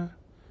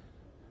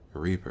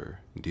 Reaper.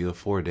 Deal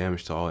 4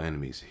 damage to all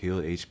enemies. Heal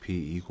HP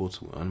equal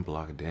to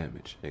unblocked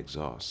damage.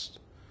 Exhaust.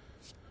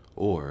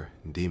 Or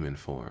Demon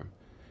Form.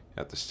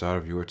 At the start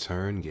of your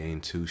turn, gain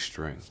 2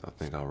 strength. I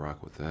think I'll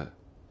rock with that.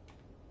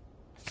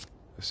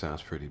 That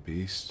sounds pretty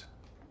beast.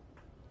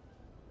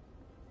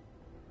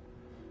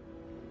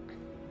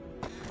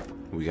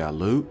 We got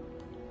loot.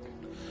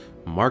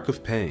 Mark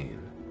of Pain.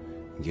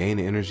 Gain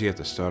energy at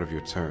the start of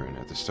your turn.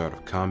 At the start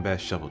of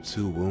combat, shuffle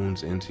 2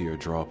 wounds into your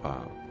draw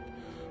pile.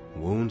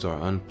 Wounds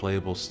are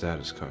unplayable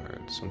status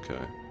cards.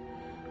 Okay.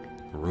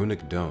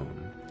 Runic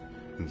Dome.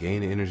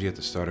 Gain energy at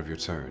the start of your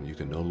turn. You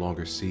can no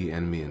longer see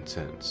enemy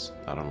intents.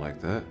 I don't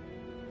like that.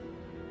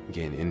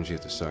 Gain energy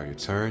at the start of your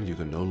turn. You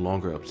can no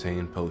longer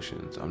obtain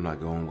potions. I'm not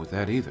going with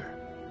that either.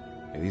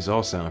 And these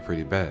all sound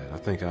pretty bad. I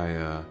think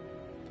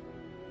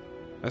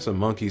that's a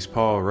monkey's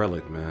paw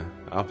relic, man.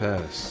 I'll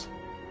pass.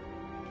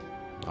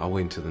 I'll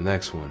wait until the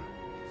next one.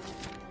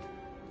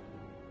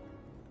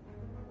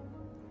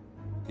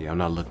 Yeah, I'm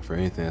not looking for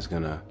anything that's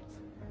gonna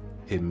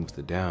hit me with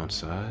the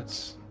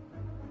downsides.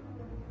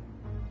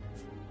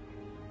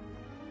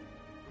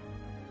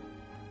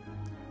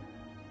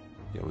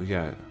 Yeah, we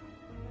got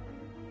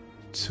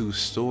 2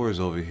 stores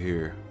over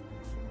here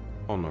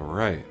on the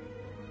right.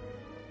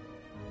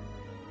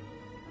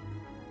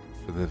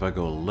 But then if I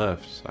go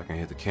left, I can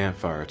hit the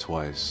campfire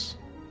twice.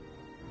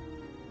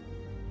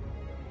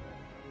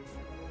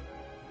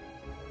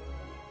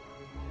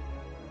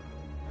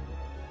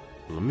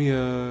 Let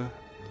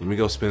me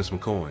go spend some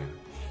coin.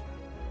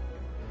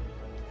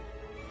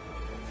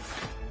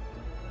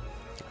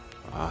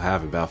 I'll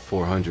have about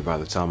 400 by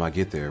the time I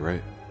get there,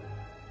 right?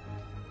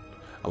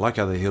 I like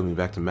how they healed me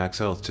back to max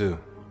health too.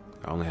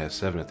 I only had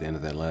 7 at the end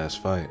of that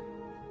last fight.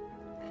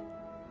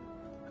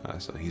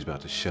 Alright, so he's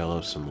about to shell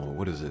up some more.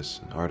 What is this?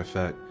 An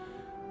artifact?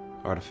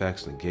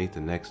 Artifacts negate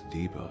the next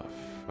debuff.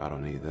 I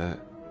don't need that.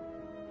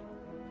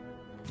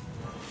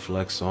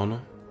 Flex on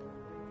him.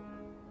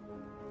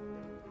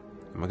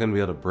 Am I gonna be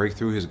able to break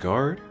through his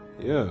guard?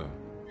 Yeah.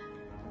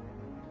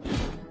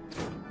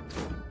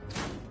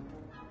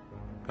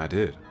 I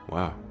did.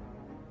 Wow.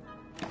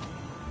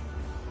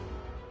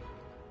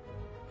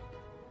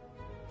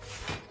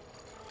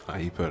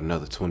 He put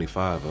another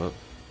 25 up.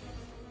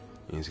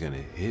 He's gonna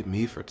hit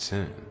me for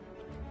 10.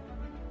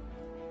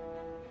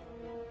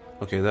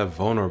 Okay, that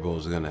vulnerable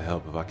is gonna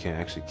help if I can't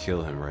actually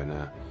kill him right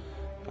now.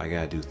 I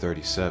gotta do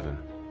 37.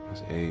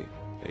 That's 8,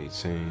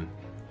 18.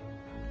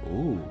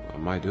 Ooh, I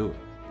might do it.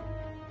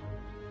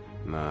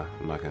 Nah,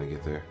 I'm not gonna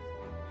get there.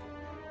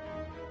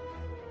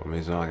 I mean,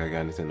 it's not like I got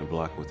anything to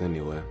block with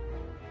anyway.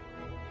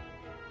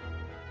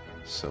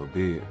 So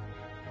be it.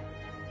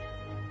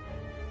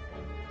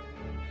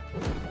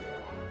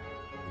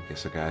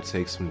 Guess I gotta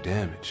take some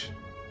damage.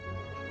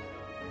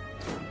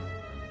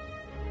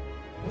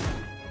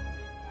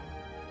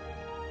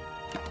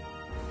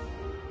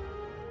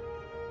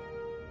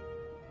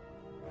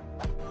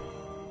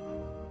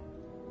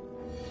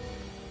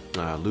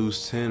 I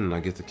lose 10 and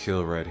I get the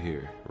kill right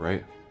here,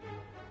 right?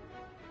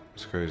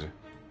 It's crazy.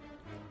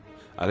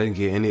 I didn't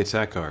get any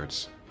attack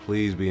cards.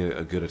 Please be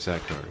a good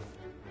attack card.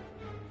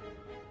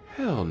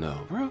 Hell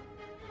no, bro.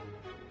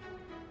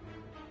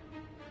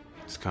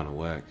 It's kind of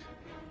whack.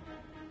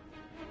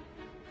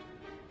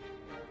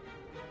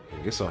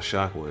 I guess I'll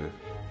shockwave.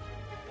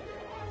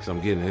 Because I'm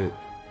getting hit.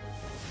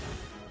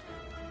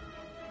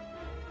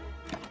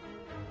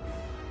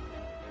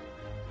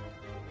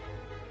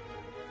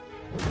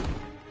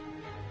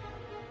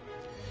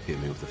 Hit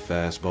me with the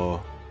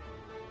fastball.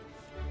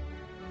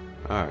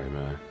 Alright,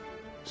 man.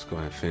 Let's go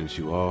ahead and finish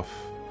you off.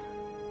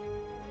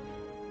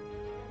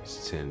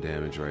 It's 10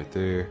 damage right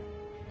there.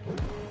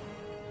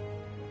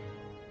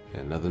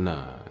 And another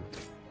 9.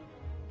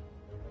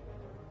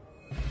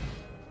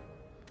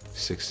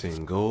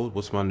 16 gold.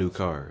 What's my new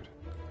card?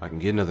 I can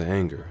get another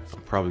anger.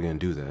 I'm probably gonna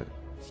do that.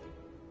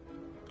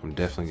 I'm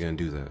definitely gonna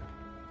do that.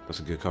 That's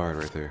a good card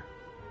right there.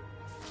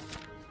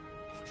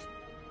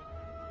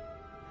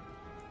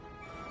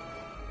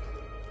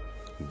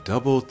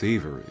 Double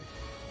thievery.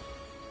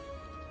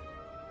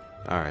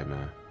 Alright,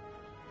 man.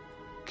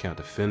 Can't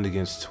defend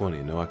against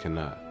 20. No, I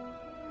cannot.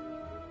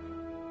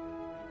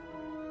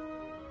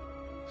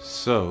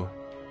 So,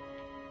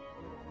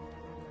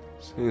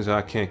 seeing as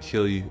I can't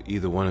kill you,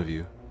 either one of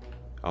you,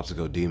 I'll just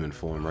go demon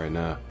form right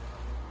now.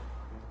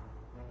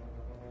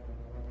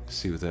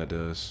 See what that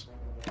does.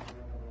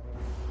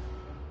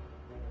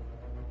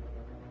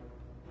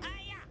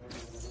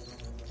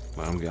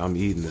 But I'm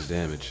eating this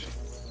damage,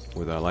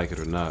 whether I like it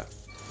or not.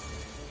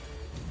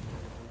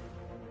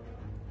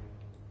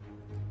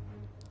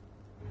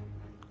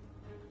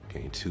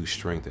 Gain 2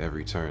 strength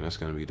every turn. That's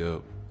gonna be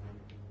dope.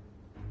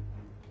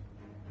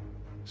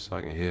 So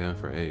I can hit him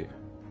for 8.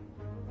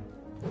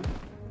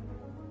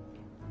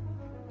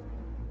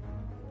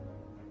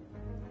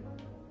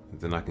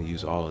 Then I can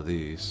use all of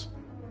these.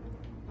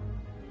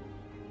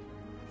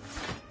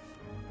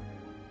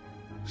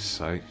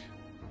 Psych.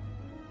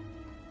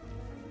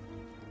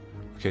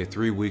 Okay,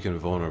 3 weak and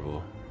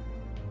vulnerable.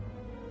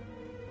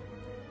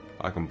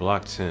 I can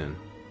block 10.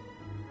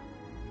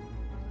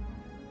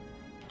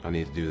 I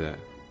need to do that.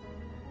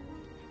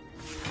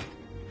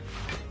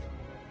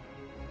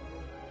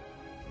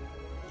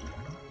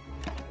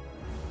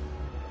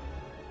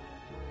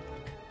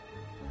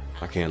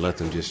 I can't let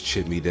them just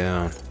chip me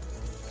down.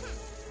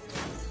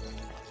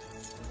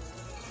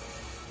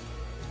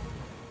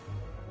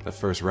 That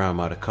first round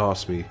might have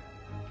cost me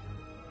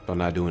by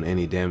not doing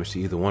any damage to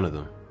either one of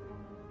them.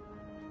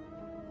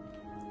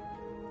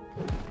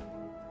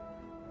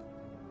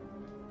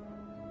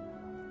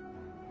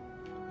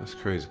 That's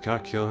crazy. Can I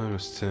kill him?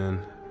 It's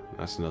 10.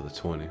 That's another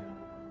 20.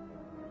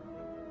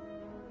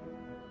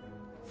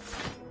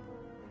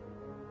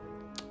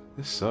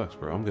 This sucks,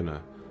 bro.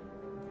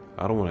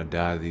 I don't want to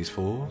die to these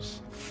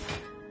fools.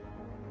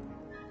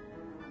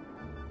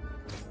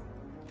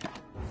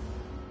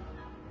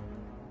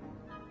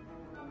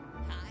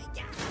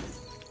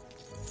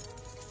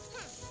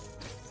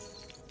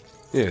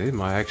 Yeah, they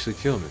might actually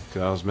kill me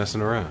because I was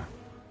messing around.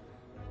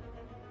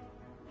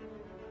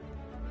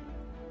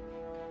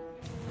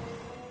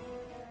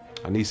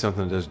 I need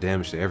something that does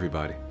damage to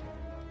everybody.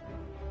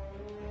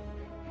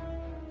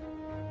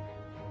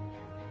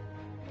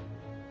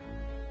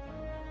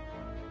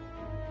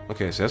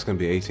 Okay, so that's going to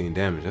be 18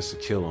 damage. That's a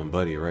kill on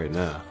Buddy right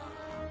now.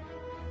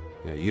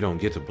 Yeah, you don't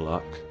get to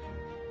block.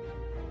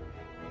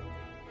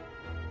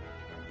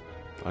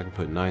 I can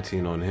put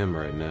 19 on him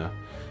right now.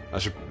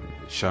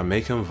 Should I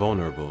make him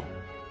vulnerable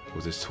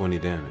with his 20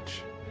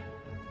 damage?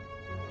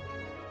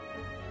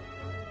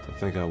 I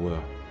think I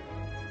will.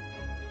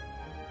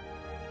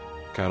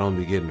 I'd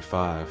only be getting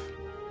 5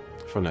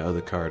 from the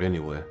other card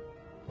anyway.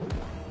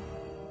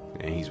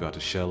 And he's about to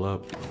shell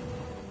up.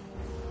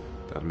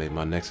 That'll make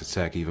my next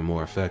attack even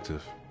more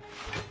effective.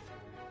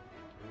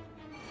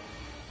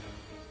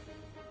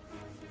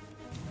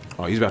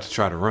 Oh, he's about to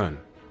try to run.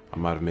 I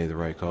might have made the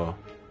right call.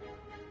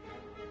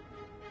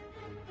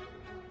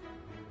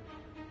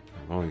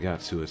 I've only got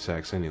 2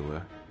 attacks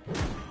anyway.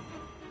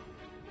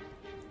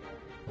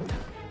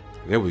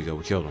 There we go,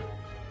 we killed him.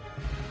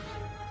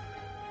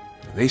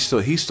 He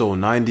stole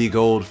 90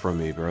 gold from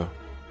me, bro.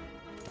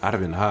 I'd have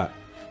been hot.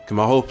 Cause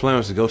my whole plan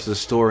was to go to the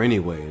store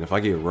anyway, and if I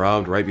get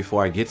robbed right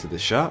before I get to the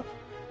shop,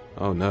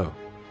 oh no.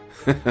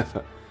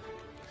 At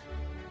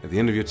the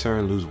end of your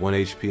turn, lose 1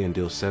 HP and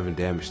deal 7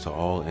 damage to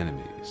all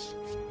enemies.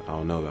 I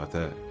don't know about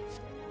that.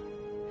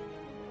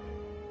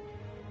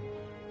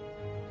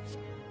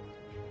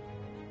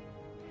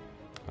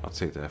 I'll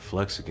take that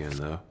flex again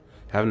though.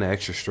 Having the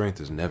extra strength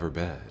is never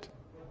bad.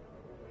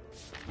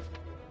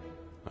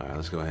 Alright,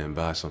 let's go ahead and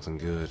buy something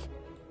good.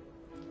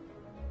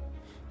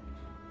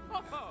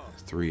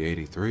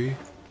 383.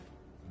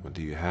 What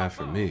do you have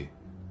for me?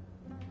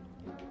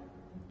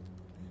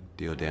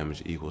 Deal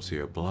damage equal to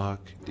your block.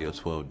 Deal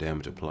 12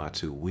 damage, apply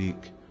 2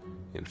 weak.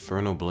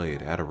 Infernal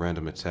Blade. Add a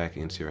random attack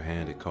into your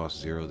hand. It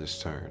costs 0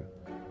 this turn.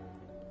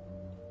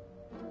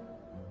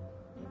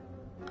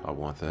 I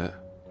want that.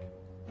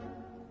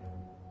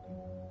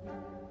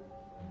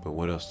 But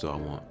what else do I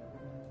want?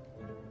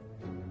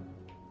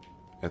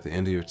 At the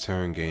end of your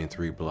turn, gain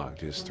 3 block.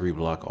 Just 3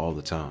 block all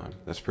the time.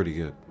 That's pretty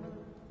good.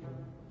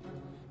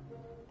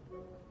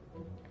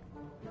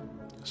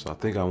 So I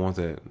think I want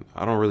that.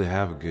 I don't really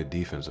have a good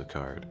defensive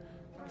card.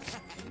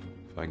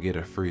 If I get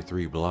a free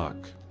 3 block,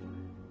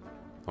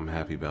 I'm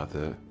happy about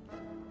that.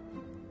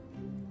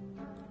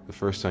 The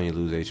first time you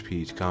lose HP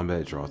each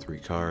combat, draw 3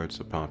 cards.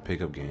 Upon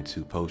pickup, gain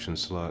 2 potion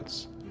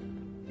slots.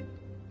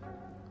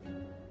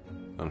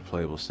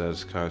 Unplayable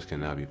status cards can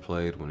now be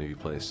played. Whenever you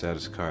play a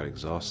status card,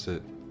 exhaust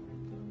it.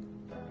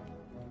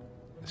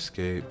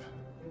 Escape,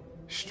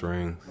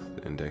 strength,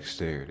 and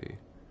dexterity.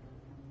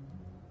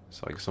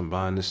 So I guess I'm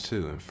buying this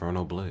too.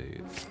 Infernal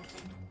Blade.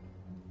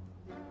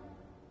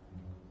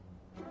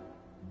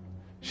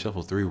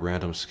 Shuffle 3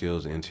 random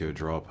skills into your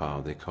draw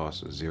pile. They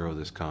cost 0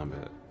 this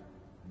combat.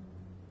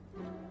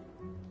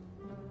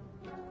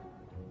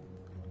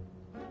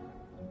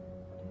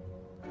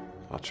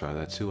 I'll try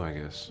that too, I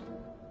guess.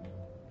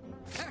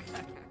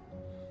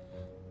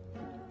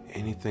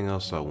 Anything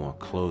else I want?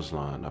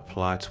 Clothesline.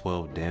 Apply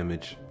 12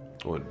 damage.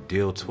 Or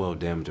deal 12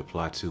 damage,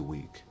 apply 2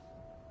 weak.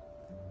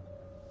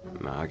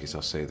 Nah, I guess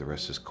I'll save the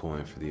rest of this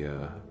coin for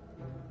the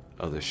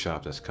other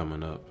shop that's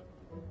coming up.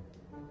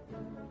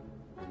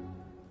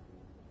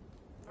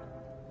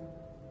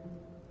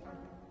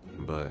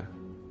 But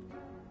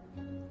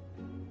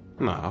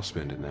nah, I'll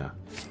spend it now.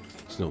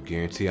 There's no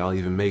guarantee I'll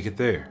even make it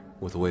there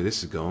with the way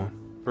this is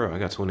going. Bro, I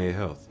got 28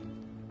 health.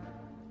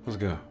 Let's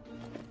go.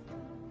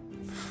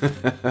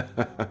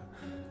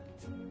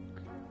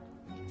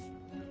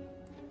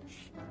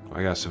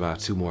 I gotta survive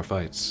 2 more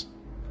fights.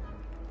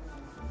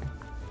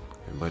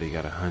 And Buddy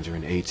got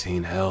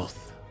 118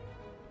 health.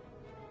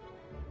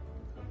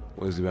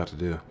 What is he about to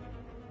do?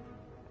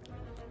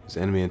 This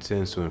enemy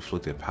intends to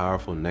inflict a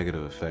powerful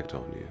negative effect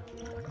on you.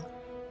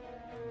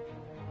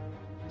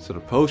 So the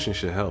potion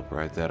should help,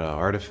 right? That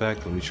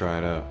artifact, let me try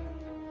it out.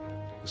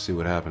 Let's see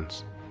what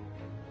happens.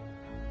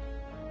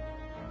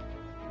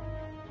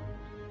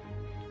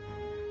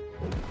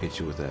 Hit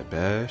you with that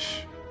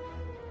bash.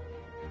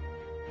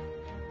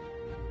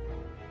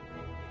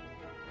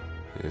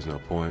 There's no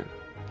point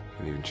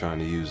in even trying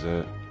to use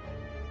that.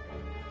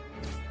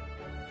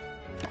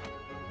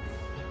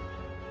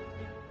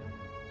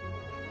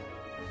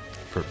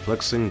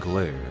 Perplexing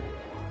glare.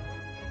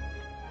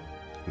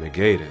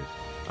 Negated.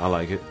 I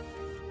like it.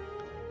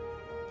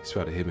 He's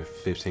about to hit me for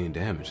 15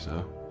 damage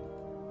though.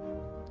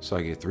 So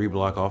I get 3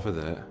 block off of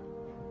that.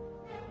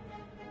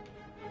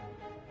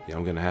 Yeah,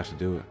 I'm gonna have to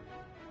do it.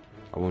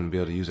 I wouldn't be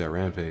able to use that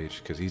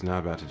rampage because he's not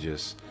about to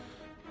just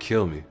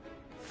kill me.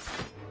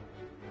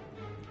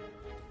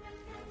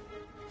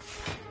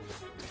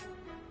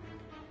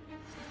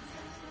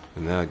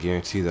 And now I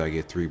guarantee that I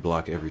get 3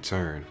 block every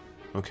turn.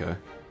 Okay.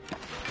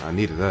 I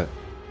needed that.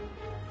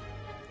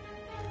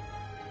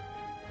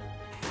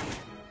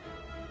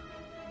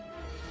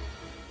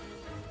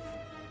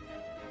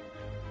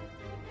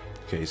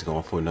 Okay, he's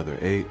going for another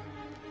 8.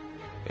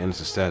 And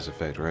it's a stats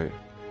effect, right?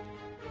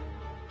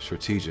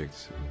 Strategic.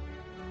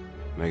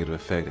 Negative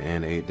effect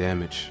and 8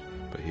 damage.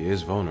 But he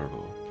is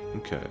vulnerable.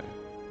 Okay.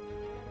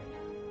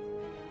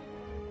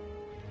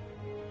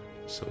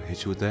 So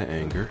hit you with that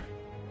anger.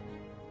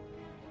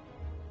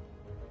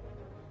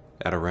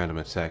 Add a random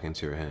attack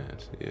into your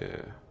hands.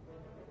 Yeah.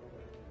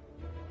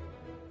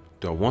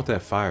 Do I want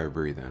that fire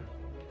breathing?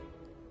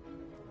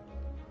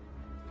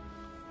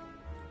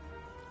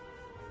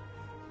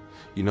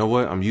 You know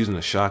what? I'm using a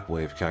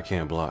shockwave because I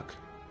can't block.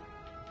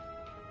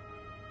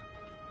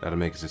 That'll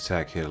make his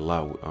attack hit a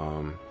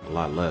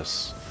lot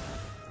less.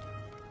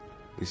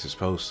 At least it's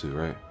supposed to,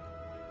 right?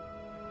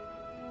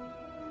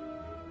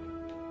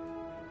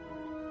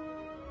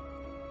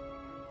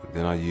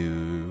 Then I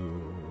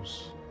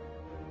use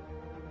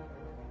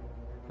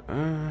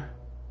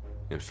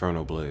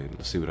Inferno Blade.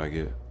 Let's see what I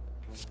get.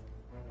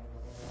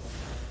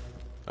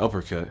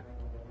 Uppercut.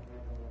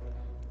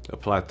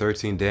 Apply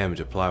 13 damage.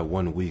 Apply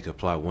 1 weak.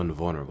 Apply 1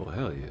 vulnerable.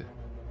 Hell yeah.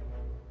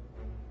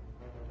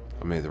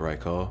 I made the right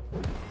call.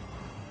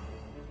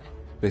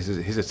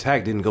 His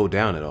attack didn't go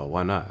down at all.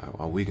 Why not?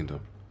 I weakened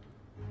him.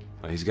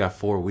 He's got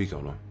 4 weak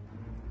on him.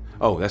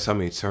 Oh, that's how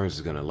many turns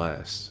it's gonna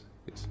last.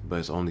 But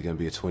it's only gonna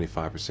be a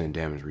 25%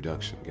 damage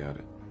reduction. Got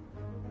it.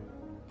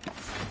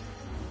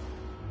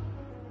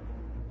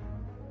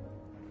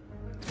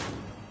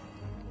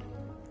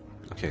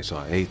 Okay, so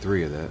I ate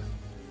 3 of that.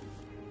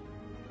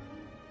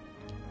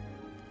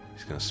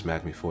 He's gonna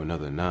smack me for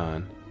another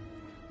 9.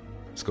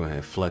 Let's go ahead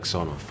and flex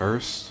on him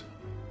first.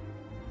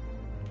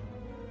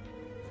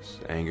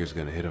 Anger's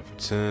gonna hit him for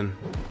 10.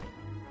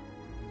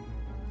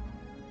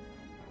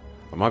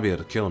 I might be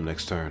able to kill him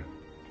next turn.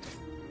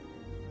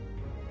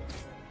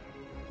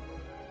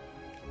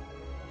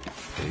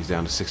 Okay, he's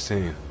down to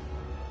 16.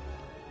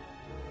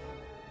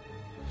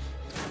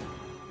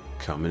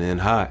 Coming in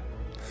hot.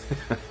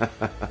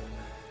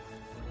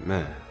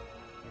 Man.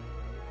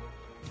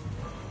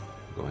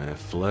 Go ahead and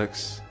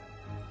flex.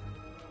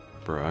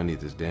 Bro, I need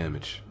this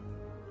damage.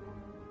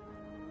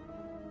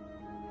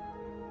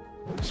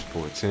 It's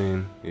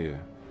 14. Yeah.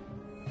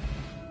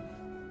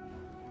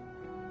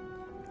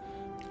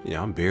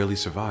 Yeah, I'm barely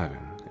surviving.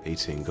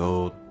 18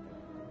 gold.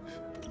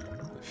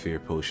 Fear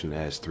potion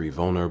adds 3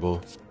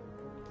 vulnerable.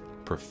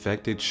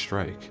 Perfected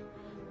strike.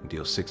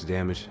 Deals 6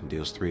 damage.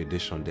 Deals 3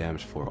 additional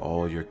damage for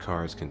all your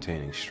cards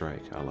containing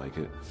strike. I like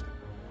it.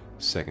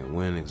 Second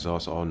wind.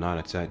 Exhaust all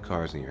non-attack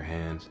cards in your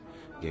hands.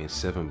 Gain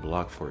 7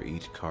 block for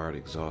each card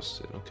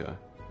exhausted. Okay.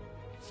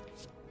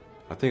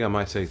 I think I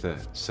might take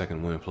that.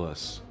 Second wind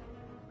plus.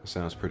 That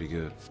sounds pretty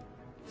good.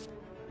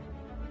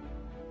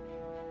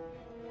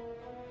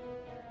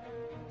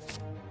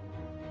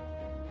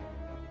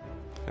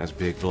 That's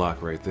big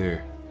block right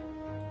there.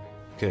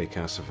 Okay,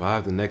 can I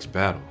survive the next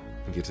battle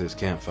and get to this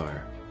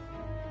campfire?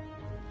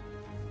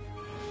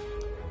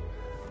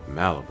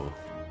 Malleable.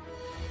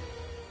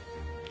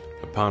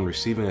 Upon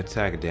receiving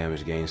attack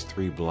damage, gains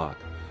 3 block.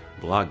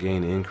 Block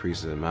gain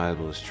increases and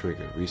malleable is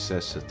triggered.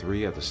 Resets to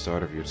 3 at the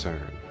start of your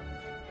turn.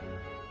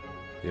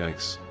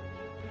 Yikes.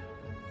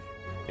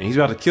 And he's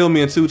about to kill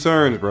me in 2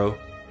 turns, bro.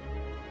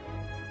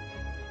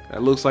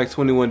 That looks like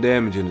 21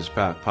 damage in his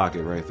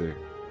pocket right there.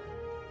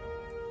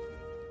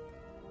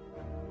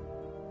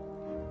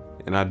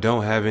 And I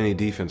don't have any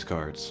defense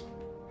cards.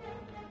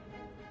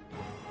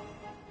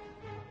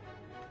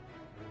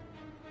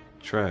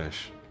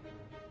 Trash.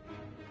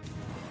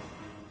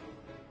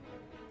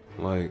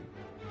 Like,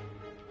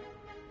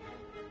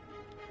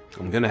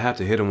 I'm gonna have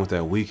to hit him with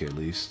that weak at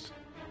least.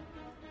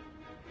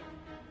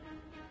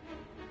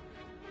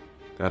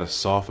 Gotta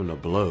soften the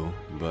blow,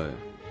 but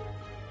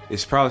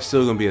it's probably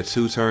still gonna be a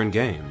 2-turn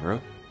game,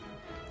 bro.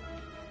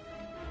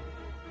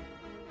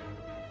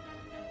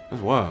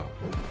 That's wild.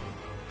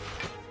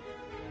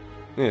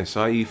 Yeah,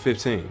 so I eat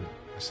 15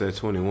 instead of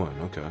 21.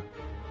 Okay.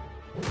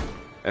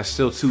 That's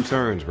still 2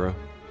 turns, bro.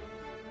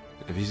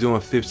 If he's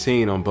doing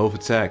 15 on both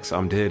attacks,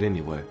 I'm dead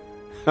anyway.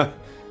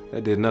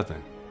 That did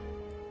nothing.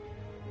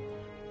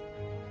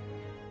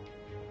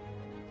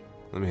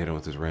 Let me hit him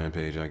with this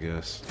rampage, I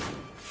guess.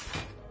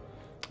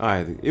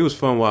 Alright, it was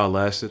fun while it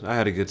lasted. I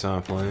had a good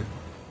time playing,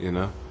 you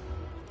know.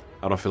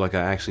 I don't feel like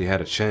I actually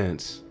had a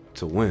chance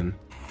to win.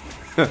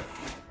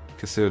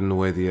 Considering the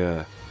way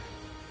the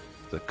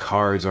The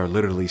cards are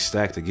literally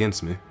stacked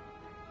against me.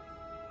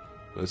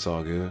 But it's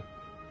all good.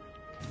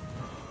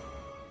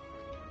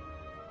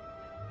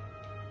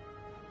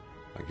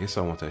 I guess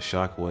I want that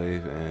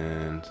shockwave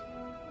and...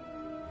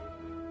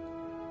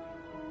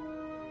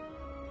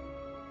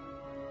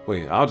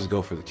 Wait, I'll just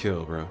go for the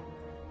kill, bro.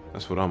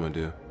 That's what I'm gonna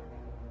do.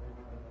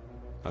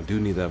 I do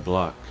need that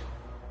block.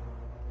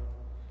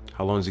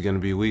 How long is he gonna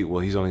be weak? Well,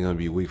 he's only gonna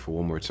be weak for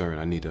one more turn.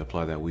 I need to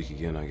apply that weak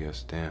again, I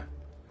guess. Damn.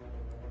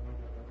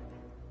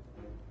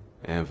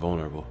 And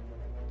vulnerable.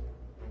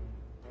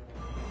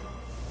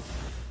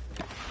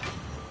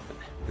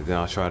 And then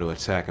I'll try to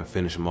attack and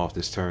finish him off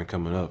this turn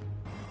coming up.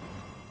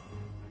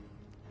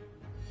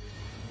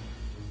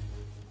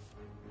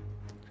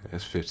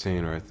 That's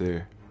 15 right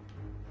there.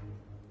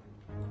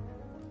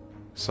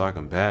 So I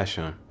can bash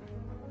him.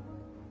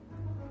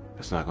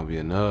 That's not gonna be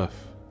enough.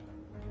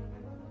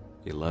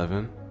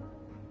 11.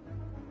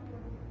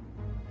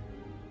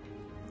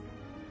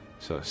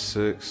 So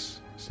 6.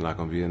 It's not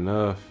gonna be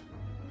enough.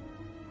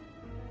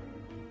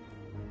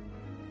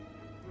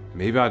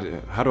 Maybe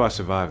how do I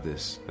survive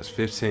this? That's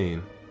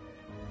 15.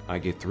 I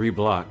get 3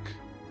 block.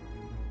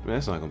 Man,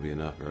 that's not gonna be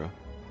enough, bro.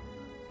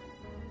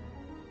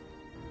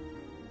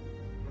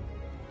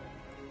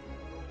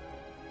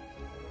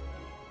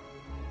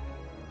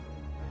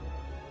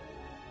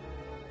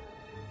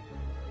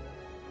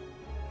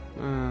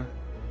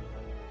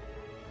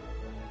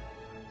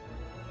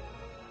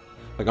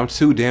 Like, I'm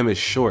 2 damage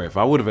short. If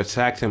I would have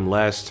attacked him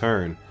last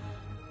turn,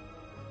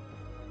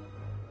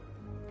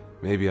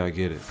 maybe I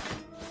get it.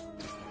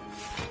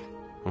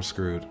 I'm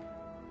screwed.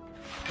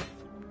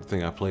 I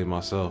think I played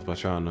myself by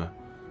trying to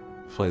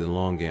play the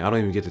long game. I don't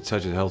even get to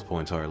touch his health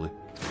points hardly.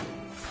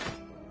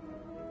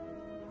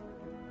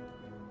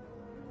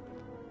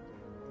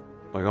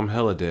 Like, I'm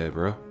hella dead,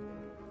 bro.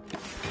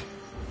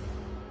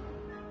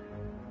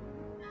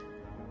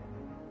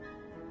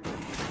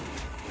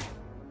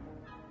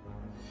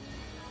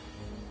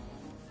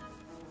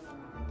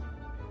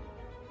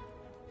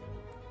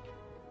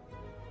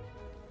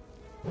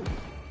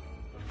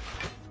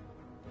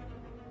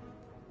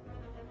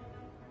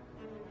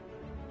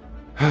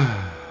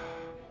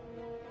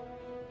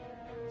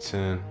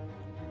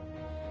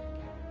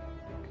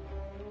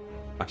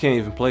 I can't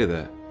even play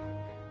that.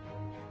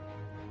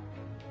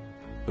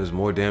 There's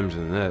more damage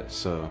than that,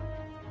 so...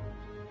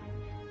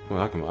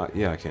 Well,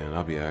 yeah, I can.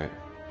 I'll be alright.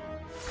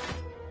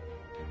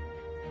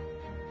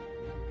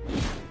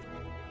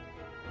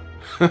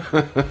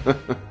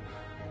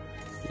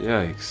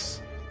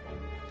 Yikes.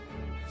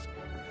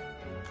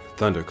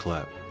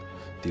 Thunderclap.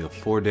 Deal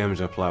 4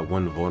 damage and apply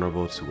 1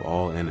 vulnerable to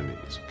all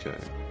enemies. Okay.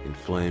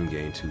 Inflame,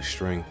 gain 2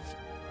 strength.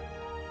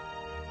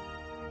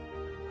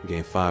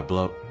 Gain 5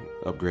 block.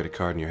 Upgrade a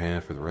card in your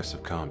hand for the rest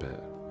of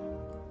combat.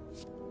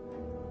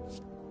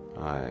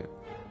 Alright.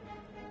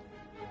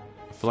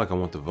 I feel like I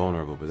want the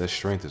vulnerable, but that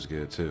strength is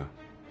good too.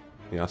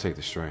 Yeah, I'll take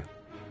the strength.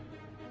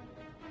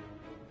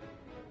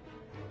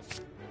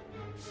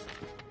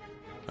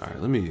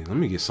 Alright, let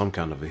me get some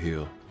kind of a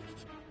heal.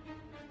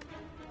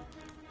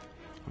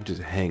 I'm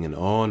just hanging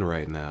on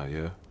right now,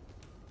 yeah.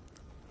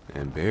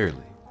 And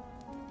barely.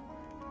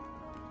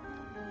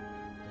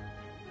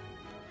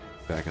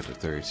 Back up to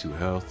 32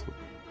 health.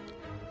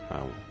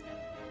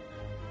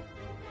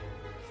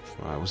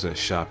 Alright, what's that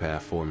shop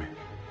have for me?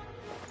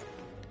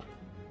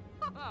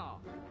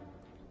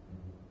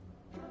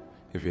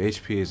 If your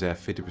HP is at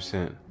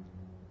 50%,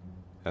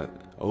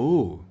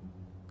 oh,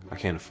 I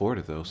can't afford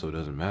it though, so it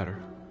doesn't matter.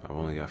 I've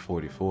only got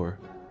 44.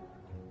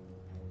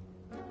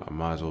 I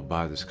might as well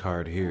buy this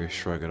card here,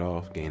 shrug it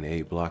off, gain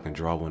 8 block, and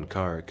draw 1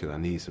 card because I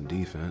need some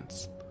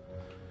defense.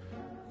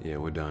 Yeah,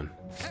 we're done.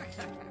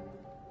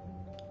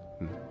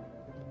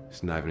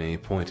 It's not even any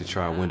point to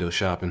try window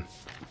shopping.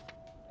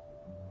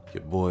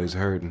 Your boy's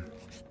hurting.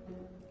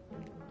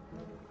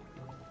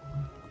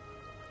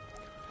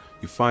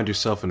 You find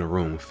yourself in a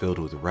room filled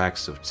with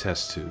racks of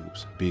test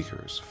tubes,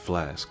 beakers,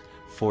 flasks,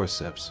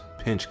 forceps,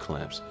 pinch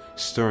clamps,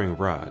 stirring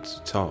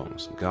rods,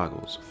 tongs,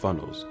 goggles,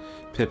 funnels,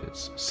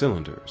 pipettes,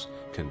 cylinders,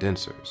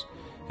 condensers,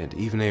 and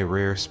even a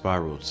rare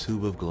spiral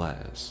tube of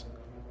glass.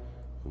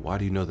 Why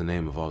do you know the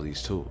name of all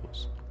these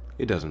tools?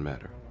 It doesn't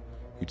matter.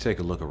 You take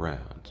a look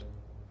around,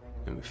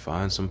 and we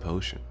find some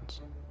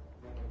potions.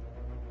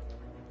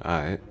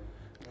 Alright.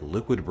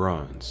 Liquid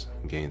bronze.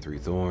 Gain 3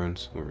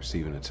 thorns when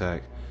receiving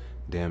attack.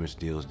 Damage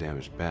deals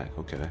damage back.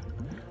 Okay.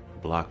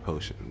 Block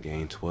potion.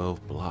 Gain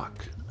 12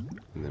 block.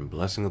 And then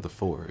Blessing of the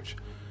Forge.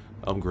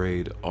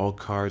 Upgrade all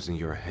cards in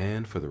your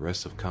hand for the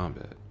rest of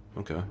combat.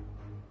 Okay.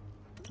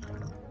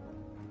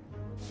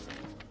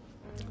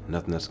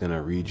 Nothing that's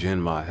gonna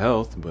regen my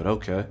health, but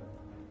okay.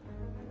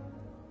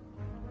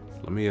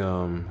 Let me,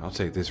 I'll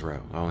take this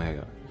route. I only have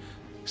to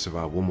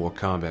survive 1 more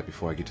combat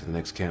before I get to the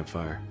next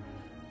campfire.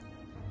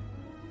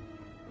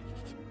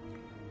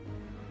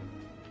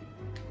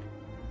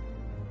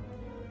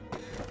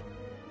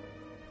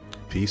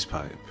 Peace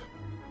Pipe.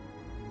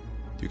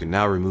 You can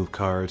now remove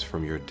cards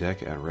from your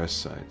deck at rest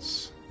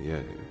sites.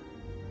 Yeah.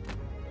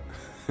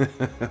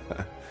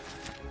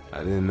 I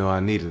didn't know I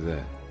needed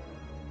that.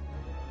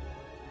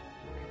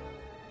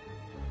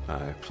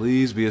 Alright,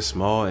 please be a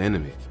small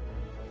enemy.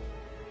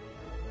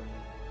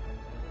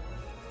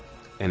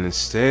 And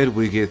instead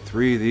we get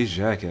 3 of these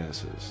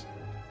jackasses.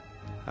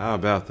 How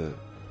about that?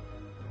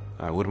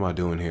 Alright, what am I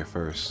doing here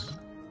first?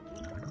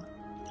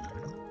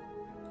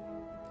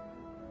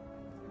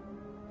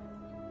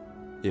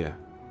 Yeah.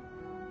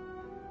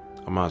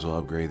 I might as well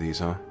upgrade these,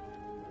 huh?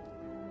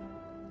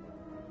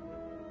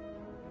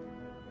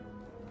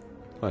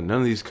 But none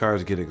of these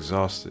cards get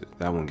exhausted.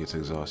 That one gets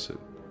exhausted.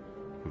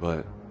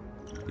 But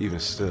even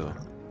still,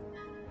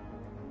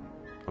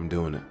 I'm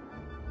doing it.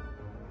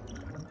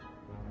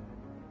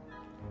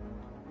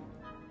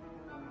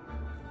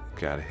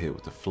 Got a hit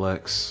with the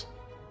flex.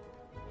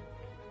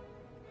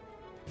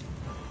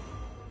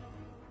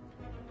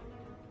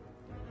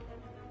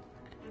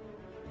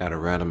 Add a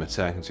random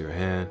attack into your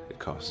hand. It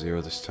costs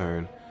 0 this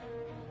turn.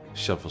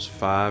 Shuffles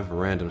 5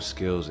 random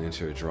skills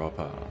into your draw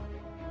pile.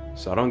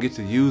 So I don't get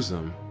to use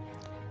them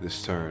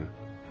this turn,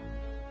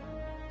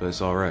 but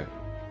it's alright.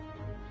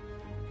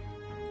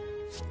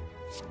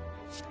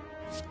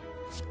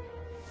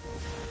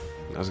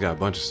 I just got a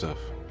bunch of stuff.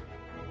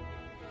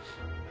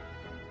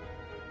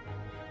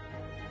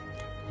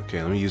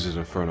 Okay, let me use this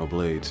Inferno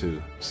Blade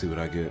too. See what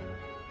I get.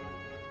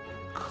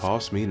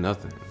 Cost me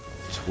nothing.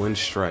 Twin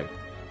Strike.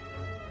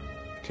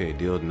 Okay,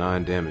 deal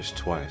 9 damage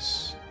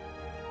twice.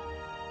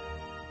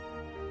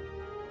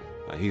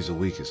 He's the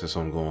weakest, that's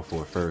what I'm going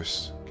for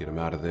first. Get him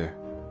out of there.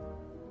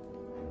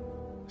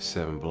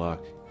 7 block,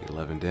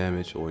 11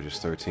 damage, or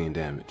just 13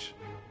 damage.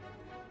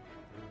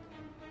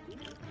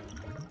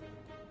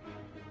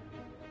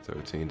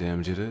 13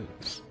 damage it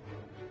is.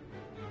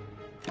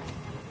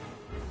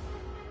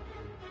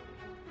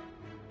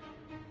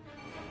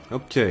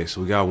 Okay,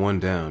 so we got 1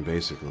 down,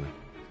 basically.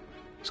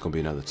 It's gonna be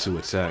another 2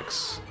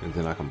 attacks, and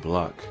then I can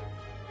block.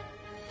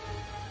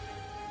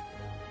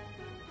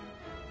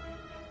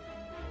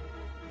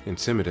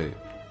 Intimidate.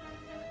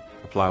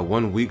 Apply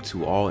 1 weak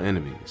to all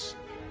enemies.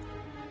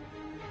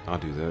 I'll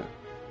do that.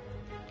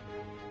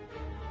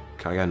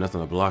 I got nothing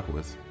to block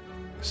with.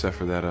 Except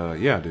for that,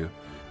 yeah, I do.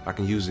 I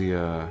can use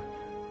the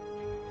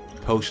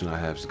potion I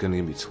have. It's gonna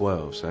give me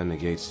 12, so that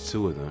negates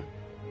 2 of them.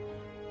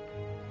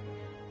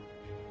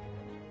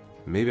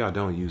 Maybe I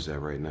don't use that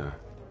right now.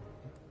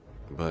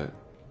 But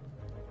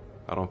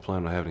I don't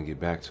plan on having to get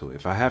back to it.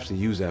 If I have to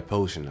use that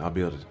potion, I'll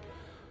be able to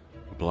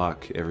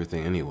block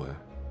everything anyway.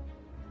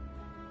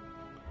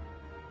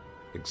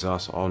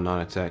 Exhaust all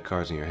non-attack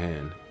cards in your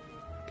hand.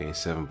 Gain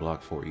 7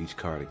 block for each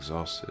card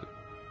exhausted.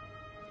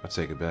 I'll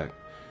take it back.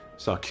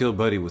 So I'll kill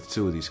Buddy with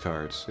 2 of these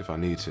cards if I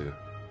need to.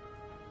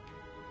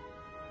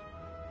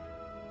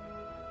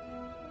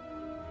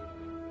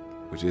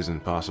 Which isn't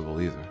possible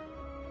either.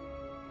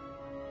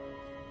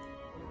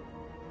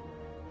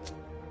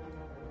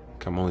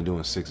 I'm only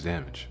doing 6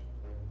 damage.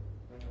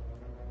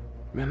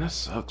 Man, that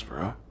sucks,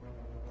 bro.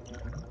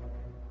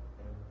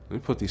 Let me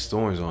put these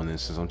thorns on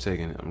this since I'm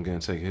gonna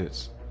take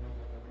hits.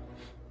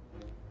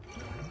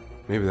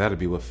 Maybe that'll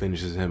be what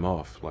finishes him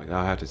off. Like,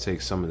 I'll have to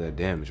take some of that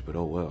damage, but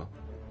oh well.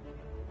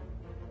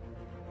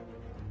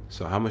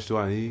 So how much do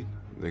I need?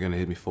 They're gonna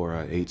hit me for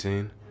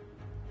 18.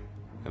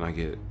 And I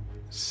get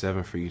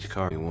 7 for each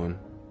card. 1.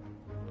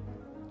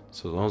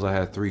 So as long as I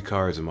have 3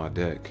 cards in my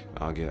deck,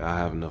 I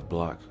have enough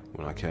block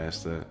when I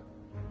cast that.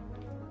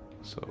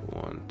 So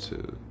 1,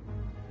 2.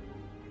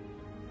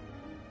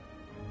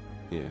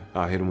 Yeah,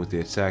 I'll hit him with the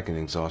attack and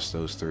exhaust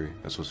those 3.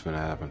 That's what's gonna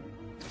happen.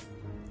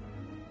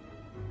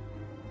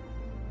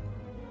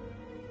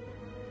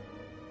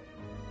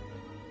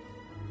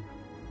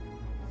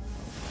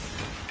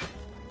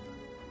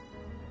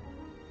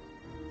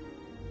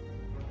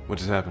 What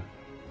just happened?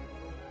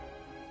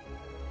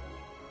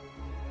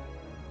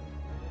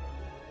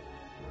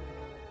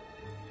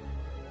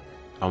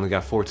 I only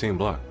got 14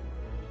 block.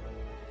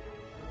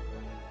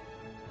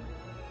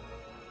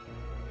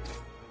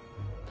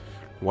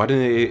 Why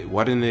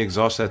didn't they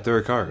exhaust that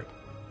 3rd card?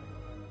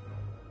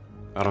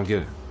 I don't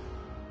get it.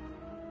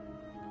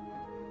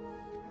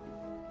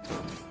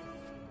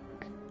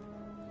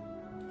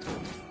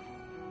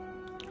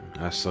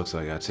 That sucks.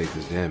 I gotta take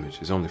this damage.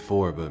 It's only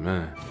 4, but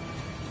man.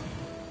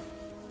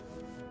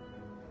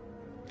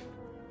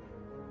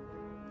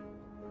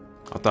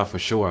 I thought for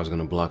sure I was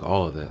gonna block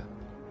all of that.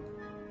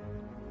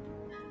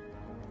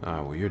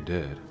 Alright, well, you're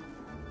dead.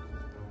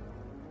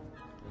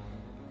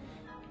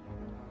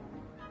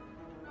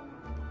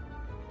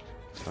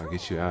 So I'll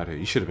get you out of here.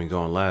 You should have been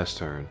going last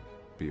turn.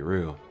 Be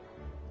real.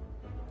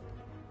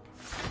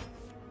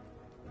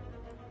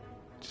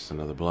 Just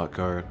another block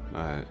card.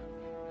 Alright.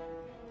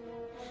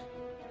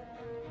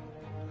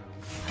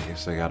 I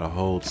guess I gotta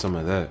hold some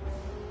of that.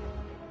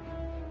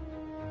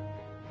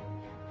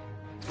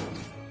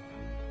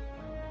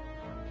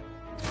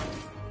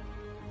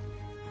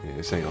 Yeah,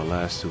 this ain't gonna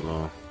last too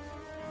long.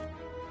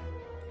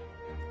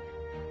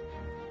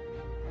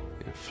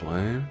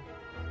 Inflame.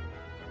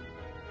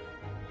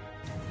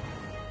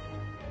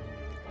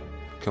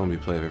 Can only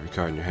be played if every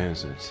card in your hand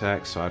is an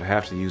attack, so I'd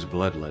have to use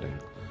Bloodletting.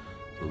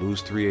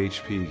 Lose 3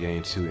 HP,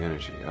 gain 2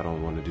 energy. I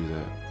don't want to do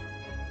that.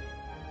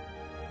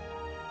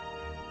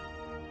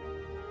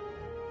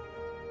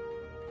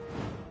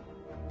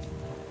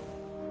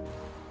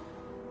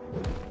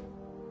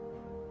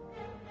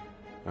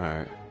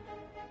 Alright.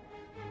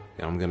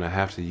 Yeah, I'm gonna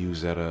have to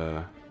use that,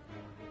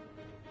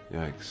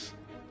 yikes.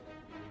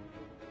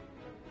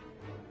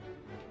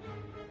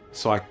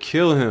 So I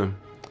kill him.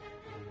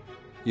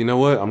 You know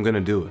what? I'm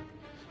gonna do it.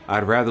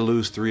 I'd rather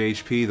lose 3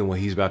 HP than what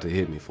he's about to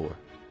hit me for.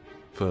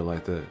 Put it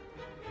like that.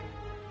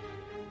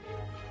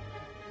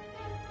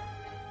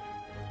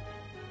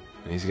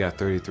 And he's got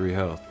 33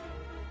 health.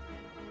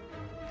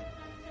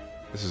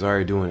 This is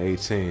already doing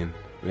 18. I mean,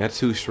 that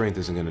 2 strength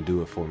isn't gonna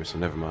do it for me, so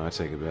never mind. I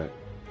take it back.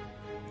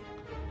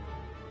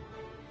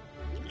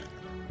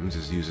 Let me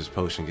just use this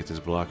potion, get this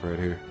block right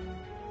here.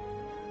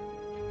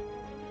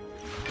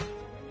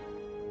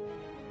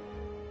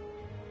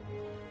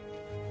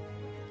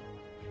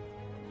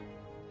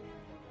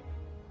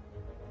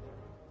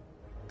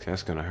 Okay,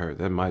 that's gonna hurt.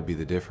 That might be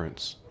the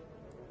difference.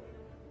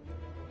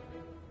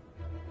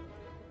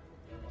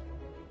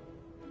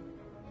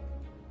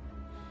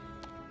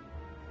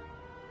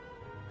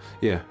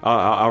 Yeah,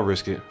 I'll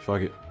risk it.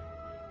 Fuck it.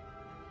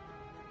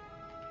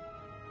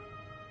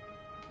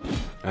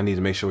 I need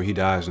to make sure he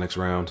dies next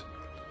round.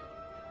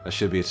 That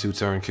should be a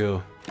 2-turn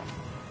kill.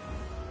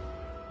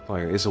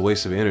 Like, it's a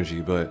waste of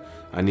energy, but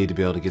I need to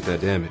be able to get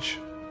that damage.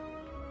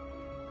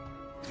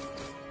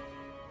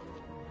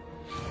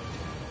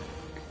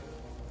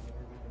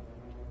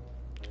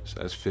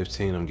 So that's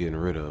 15 I'm getting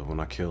rid of when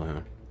I kill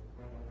him.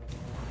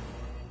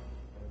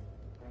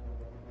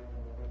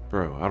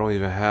 Bro, I don't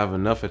even have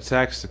enough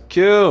attacks to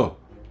kill.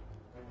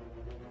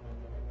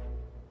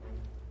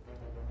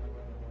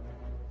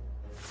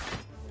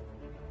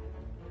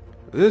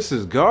 This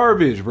is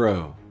garbage,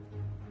 bro.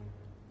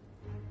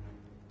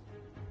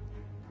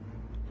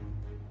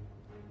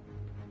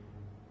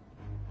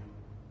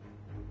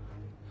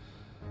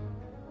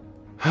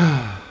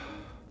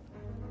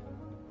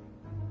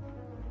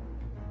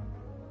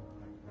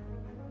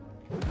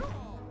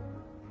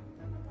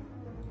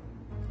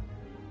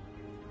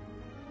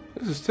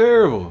 This is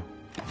terrible.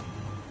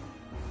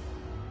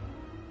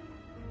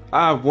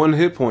 I have 1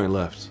 hit point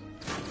left.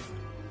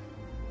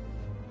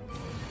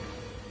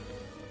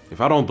 If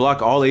I don't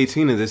block all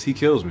 18 of this, he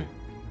kills me.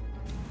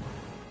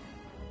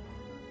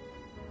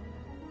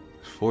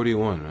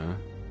 41, man.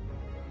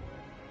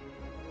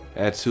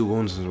 Add 2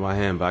 wounds into my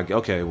hand, but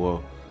okay,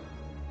 well,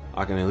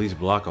 I can at least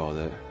block all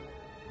that.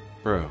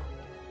 Bro.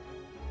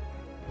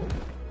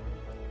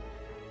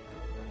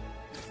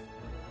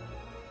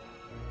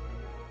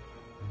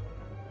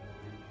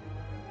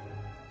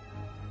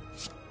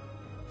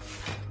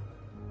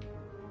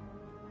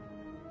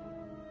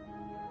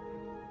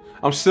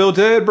 I'm still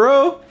dead,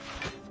 bro.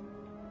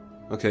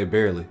 Okay,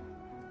 barely.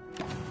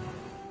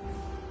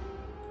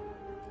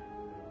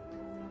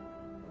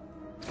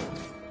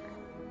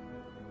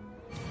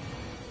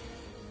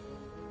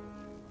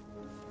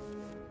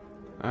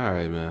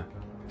 Alright, man.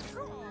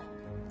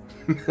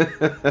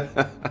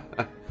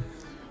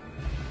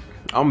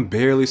 I'm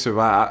barely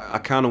surviving. I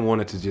kind of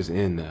want it to just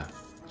end now,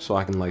 so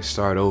I can like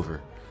start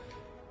over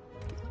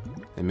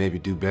and maybe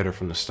do better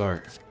from the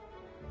start.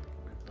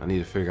 I need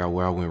to figure out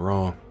where I went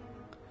wrong.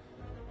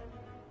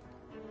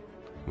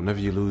 Whenever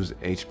you lose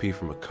HP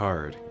from a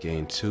card,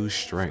 gain 2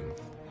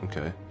 strength.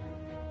 Okay.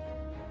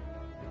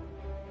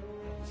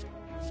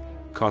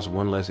 Cost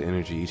 1 less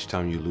energy each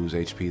time you lose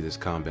HP this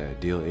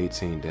combat. Deal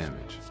 18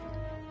 damage.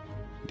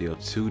 Deal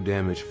 2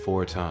 damage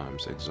 4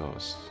 times.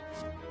 Exhaust.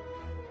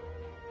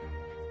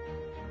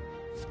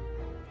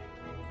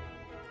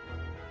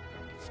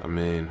 I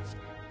mean,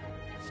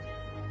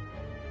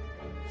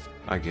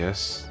 I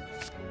guess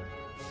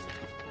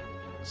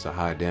it's a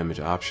high damage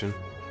option.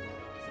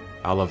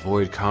 I'll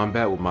avoid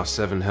combat with my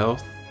 7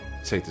 health.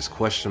 Take this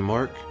question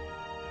mark.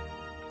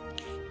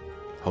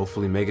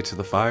 Hopefully make it to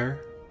the fire.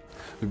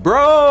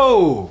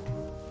 Bro!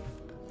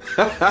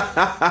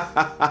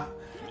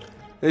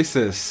 They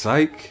said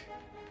psych.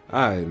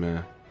 Alright,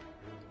 man.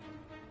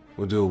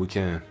 We'll do what we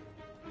can.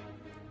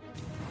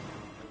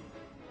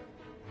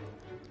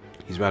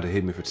 He's about to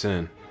hit me for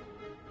 10.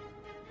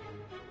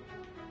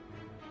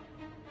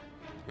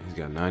 He's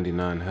got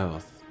 99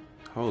 health.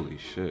 Holy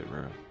shit,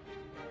 bro.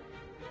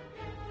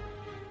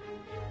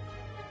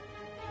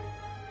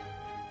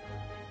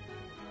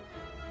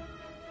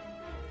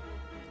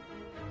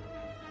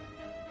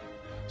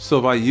 So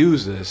if I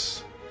use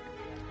this,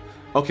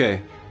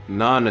 okay,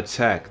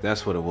 non-attack,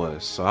 that's what it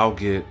was. So I'll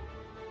get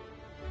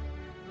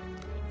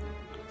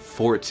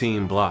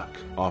 14 block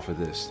off of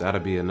this. That'll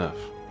be enough.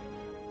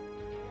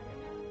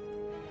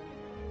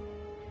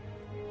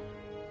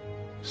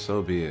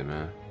 So be it,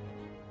 man.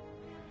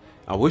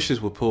 I wish this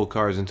would pull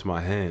cards into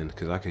my hand,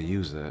 because I could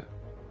use that.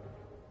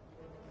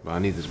 But I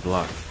need this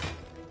block.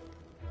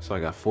 So I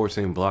got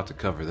 14 block to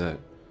cover that.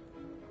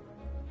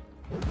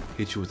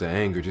 Hit you with the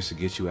anger just to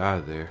get you out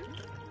of there.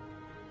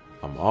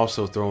 I'm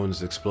also throwing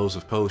this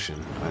explosive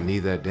potion. I need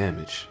that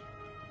damage.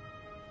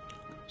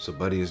 So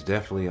buddy is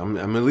definitely... I'm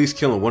at least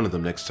killing one of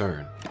them next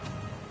turn.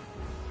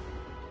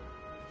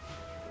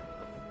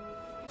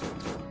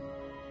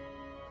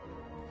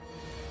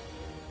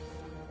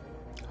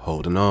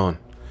 Holding on.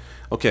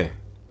 Okay.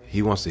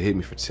 He wants to hit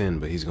me for 10,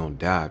 but he's gonna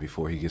die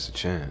before he gets a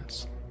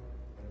chance.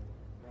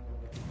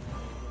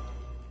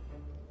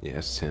 Yeah,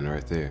 that's 10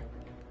 right there.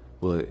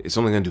 Well, it's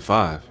only gonna do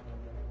 5.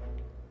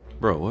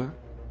 Bro, what?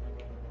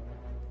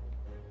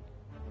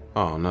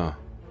 Oh, no.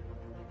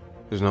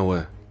 There's no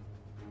way.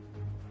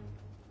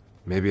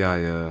 Maybe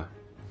I,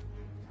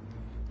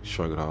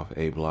 shrug it off.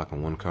 A block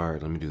and 1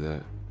 card. Let me do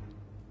that.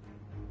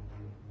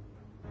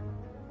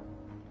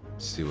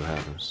 Let's see what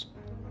happens.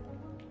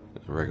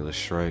 Regular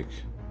strike.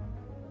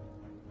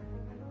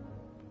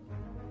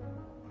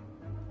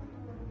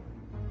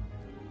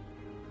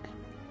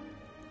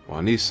 Well,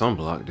 I need some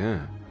block,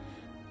 damn.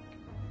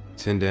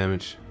 10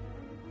 damage.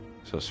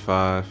 So it's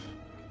 5.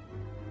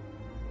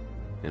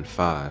 And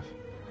 5.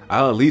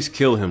 I'll at least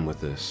kill him with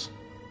this.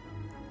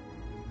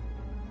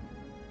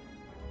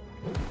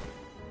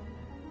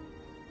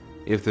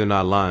 If they're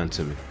not lying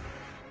to me.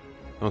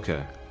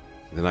 Okay.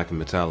 Then I can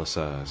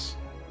metallicize.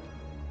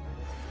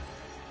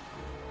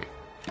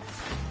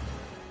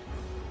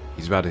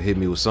 He's about to hit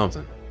me with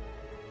something.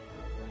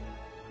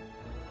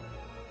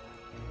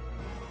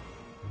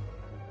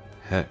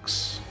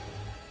 Hex.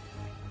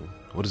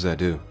 What does that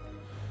do?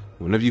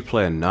 Whenever you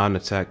play a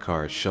non-attack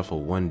card,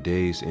 shuffle 1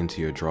 daze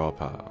into your draw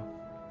pile.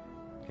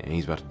 And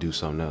he's about to do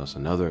something else.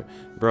 Another...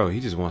 Bro, he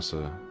just wants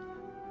to...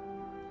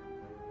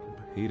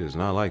 He does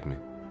not like me.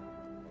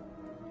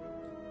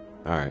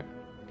 Alright.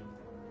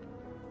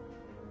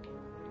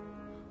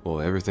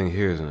 Well, everything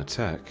here is an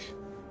attack.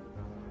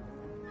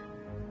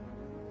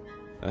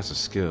 That's a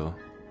skill.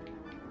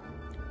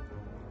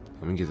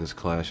 Let me get this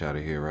clash out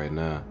of here right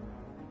now.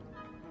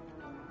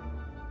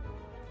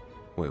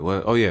 Wait,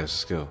 what? Oh yeah, it's a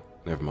skill.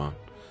 Never mind.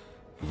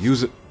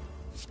 Use it.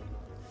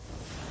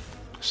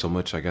 So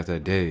much I got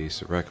that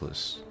daze.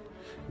 Reckless.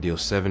 Deal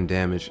 7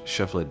 damage.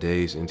 Shuffle a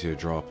daze into your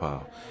draw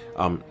pile.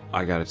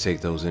 I gotta take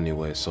those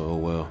anyway, so oh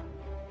well.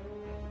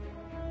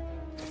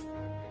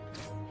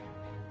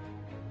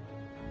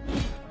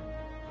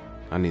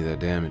 I need that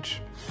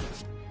damage.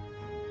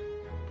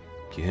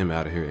 Get him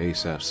out of here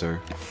ASAP, sir.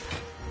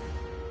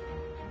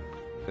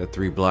 That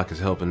 3 block is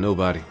helping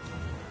nobody.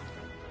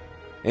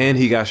 And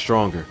he got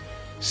stronger.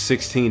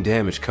 16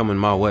 damage coming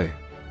my way.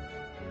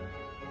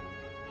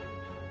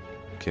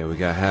 Okay, we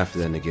got half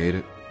of that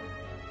negated.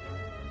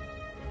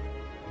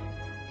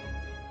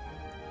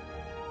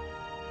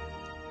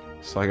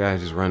 So I gotta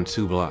just run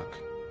 2 block,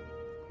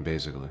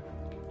 basically.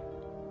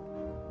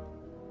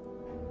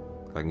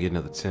 If I can get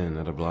another 10,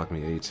 that'll block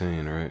me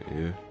 18, right?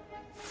 Yeah.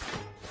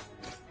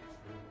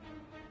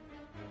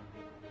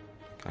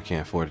 I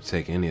can't afford to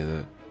take any of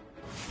that.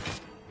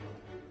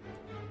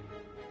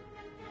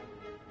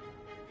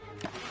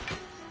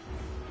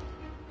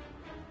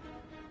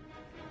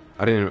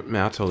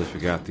 Man, I totally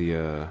forgot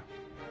the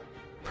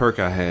perk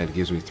I had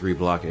gives me 3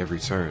 block every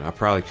turn. I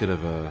probably could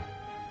have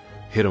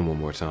hit him one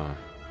more time.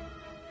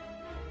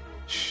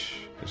 Shh,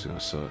 this is gonna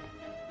suck.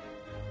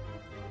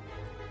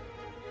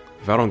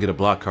 If I don't get a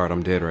block card,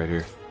 I'm dead right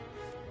here.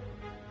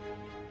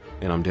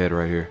 And I'm dead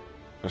right here.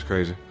 That's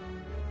crazy.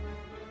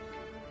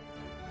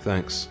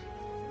 Thanks.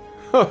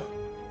 Huh.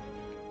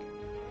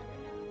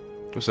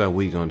 What's that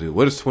weed gonna do?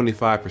 What is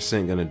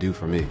 25% gonna do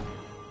for me?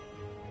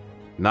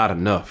 Not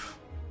enough.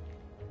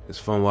 It's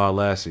fun while it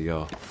lasted,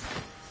 y'all.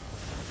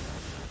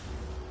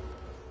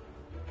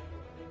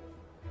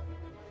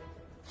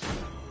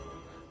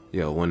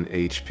 Yo, 1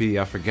 HP.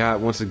 I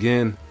forgot once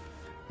again.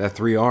 That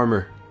 3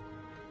 armor.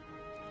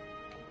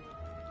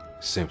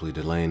 Simply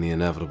delaying the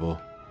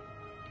inevitable.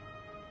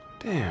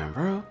 Damn,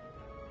 bro.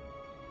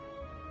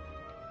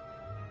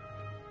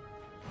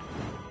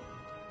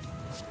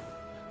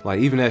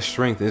 Like, even that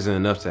strength isn't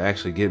enough to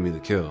actually get me the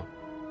kill.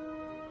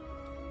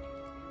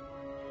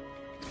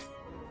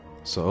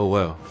 So, oh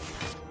well.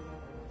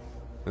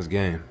 This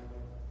game.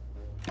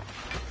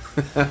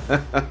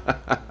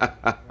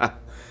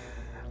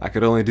 I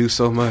could only do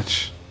so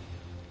much.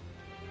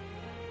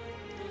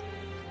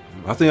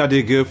 I think I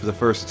did good for the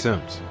first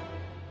attempt.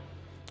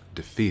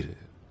 Defeated.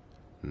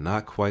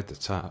 Not quite the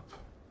top.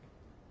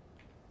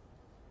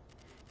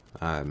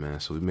 Alright, man.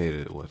 So we made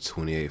it, what,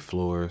 28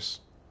 floors?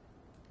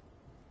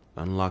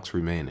 Unlocks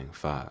remaining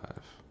 5.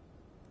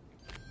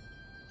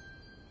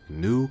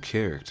 New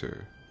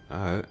character.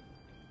 Alright.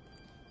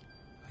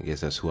 I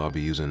guess that's who I'll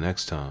be using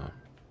next time.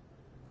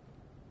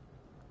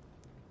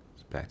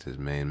 Back to his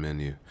main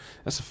menu.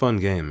 That's a fun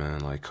game,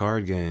 man. Like,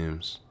 card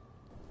games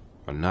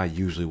are not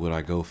usually what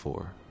I go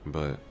for,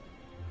 but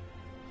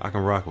I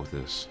can rock with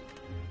this.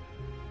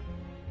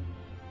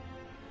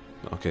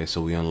 Okay,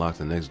 so we unlocked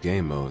the next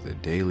game mode, the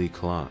Daily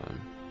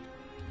Climb.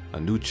 A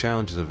new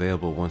challenge is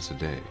available once a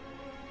day.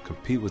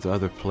 Compete with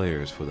other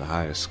players for the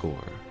highest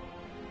score.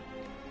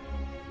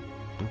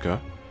 Okay.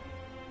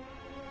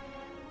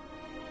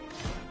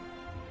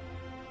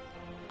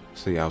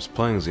 See, I was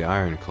playing as the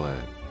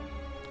Ironclad.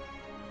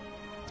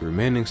 The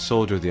remaining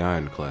soldier of the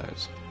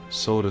Ironclads.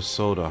 Soul to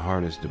soul to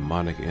harness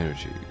demonic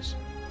energies.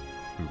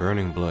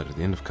 Burning blood at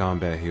the end of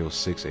combat heals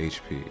 6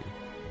 HP.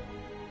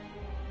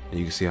 And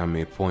you can see how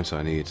many points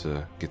I need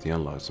to get the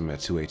unlocks. I'm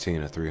at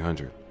 218 at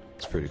 300.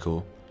 It's pretty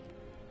cool.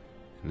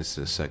 And this is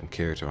the second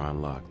character I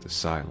unlocked, the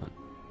Silent.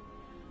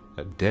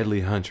 A deadly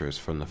huntress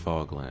from the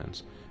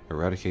Foglands.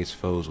 Eradicates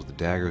foes with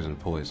daggers and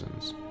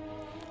poisons.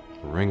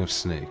 Ring of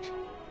Snake.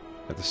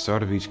 At the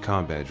start of each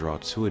combat, draw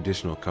 2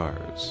 additional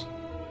cards.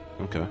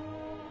 Okay.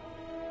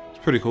 It's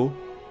pretty cool.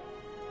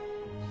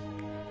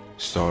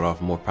 Start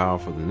off more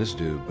powerful than this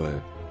dude, but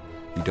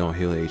you don't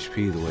heal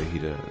HP the way he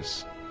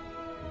does.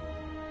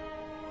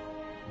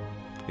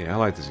 Yeah, I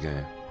like this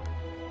game.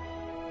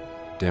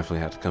 Definitely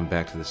have to come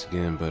back to this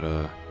again, but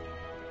I'll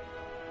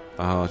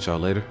holler at y'all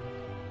later.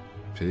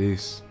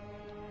 Peace.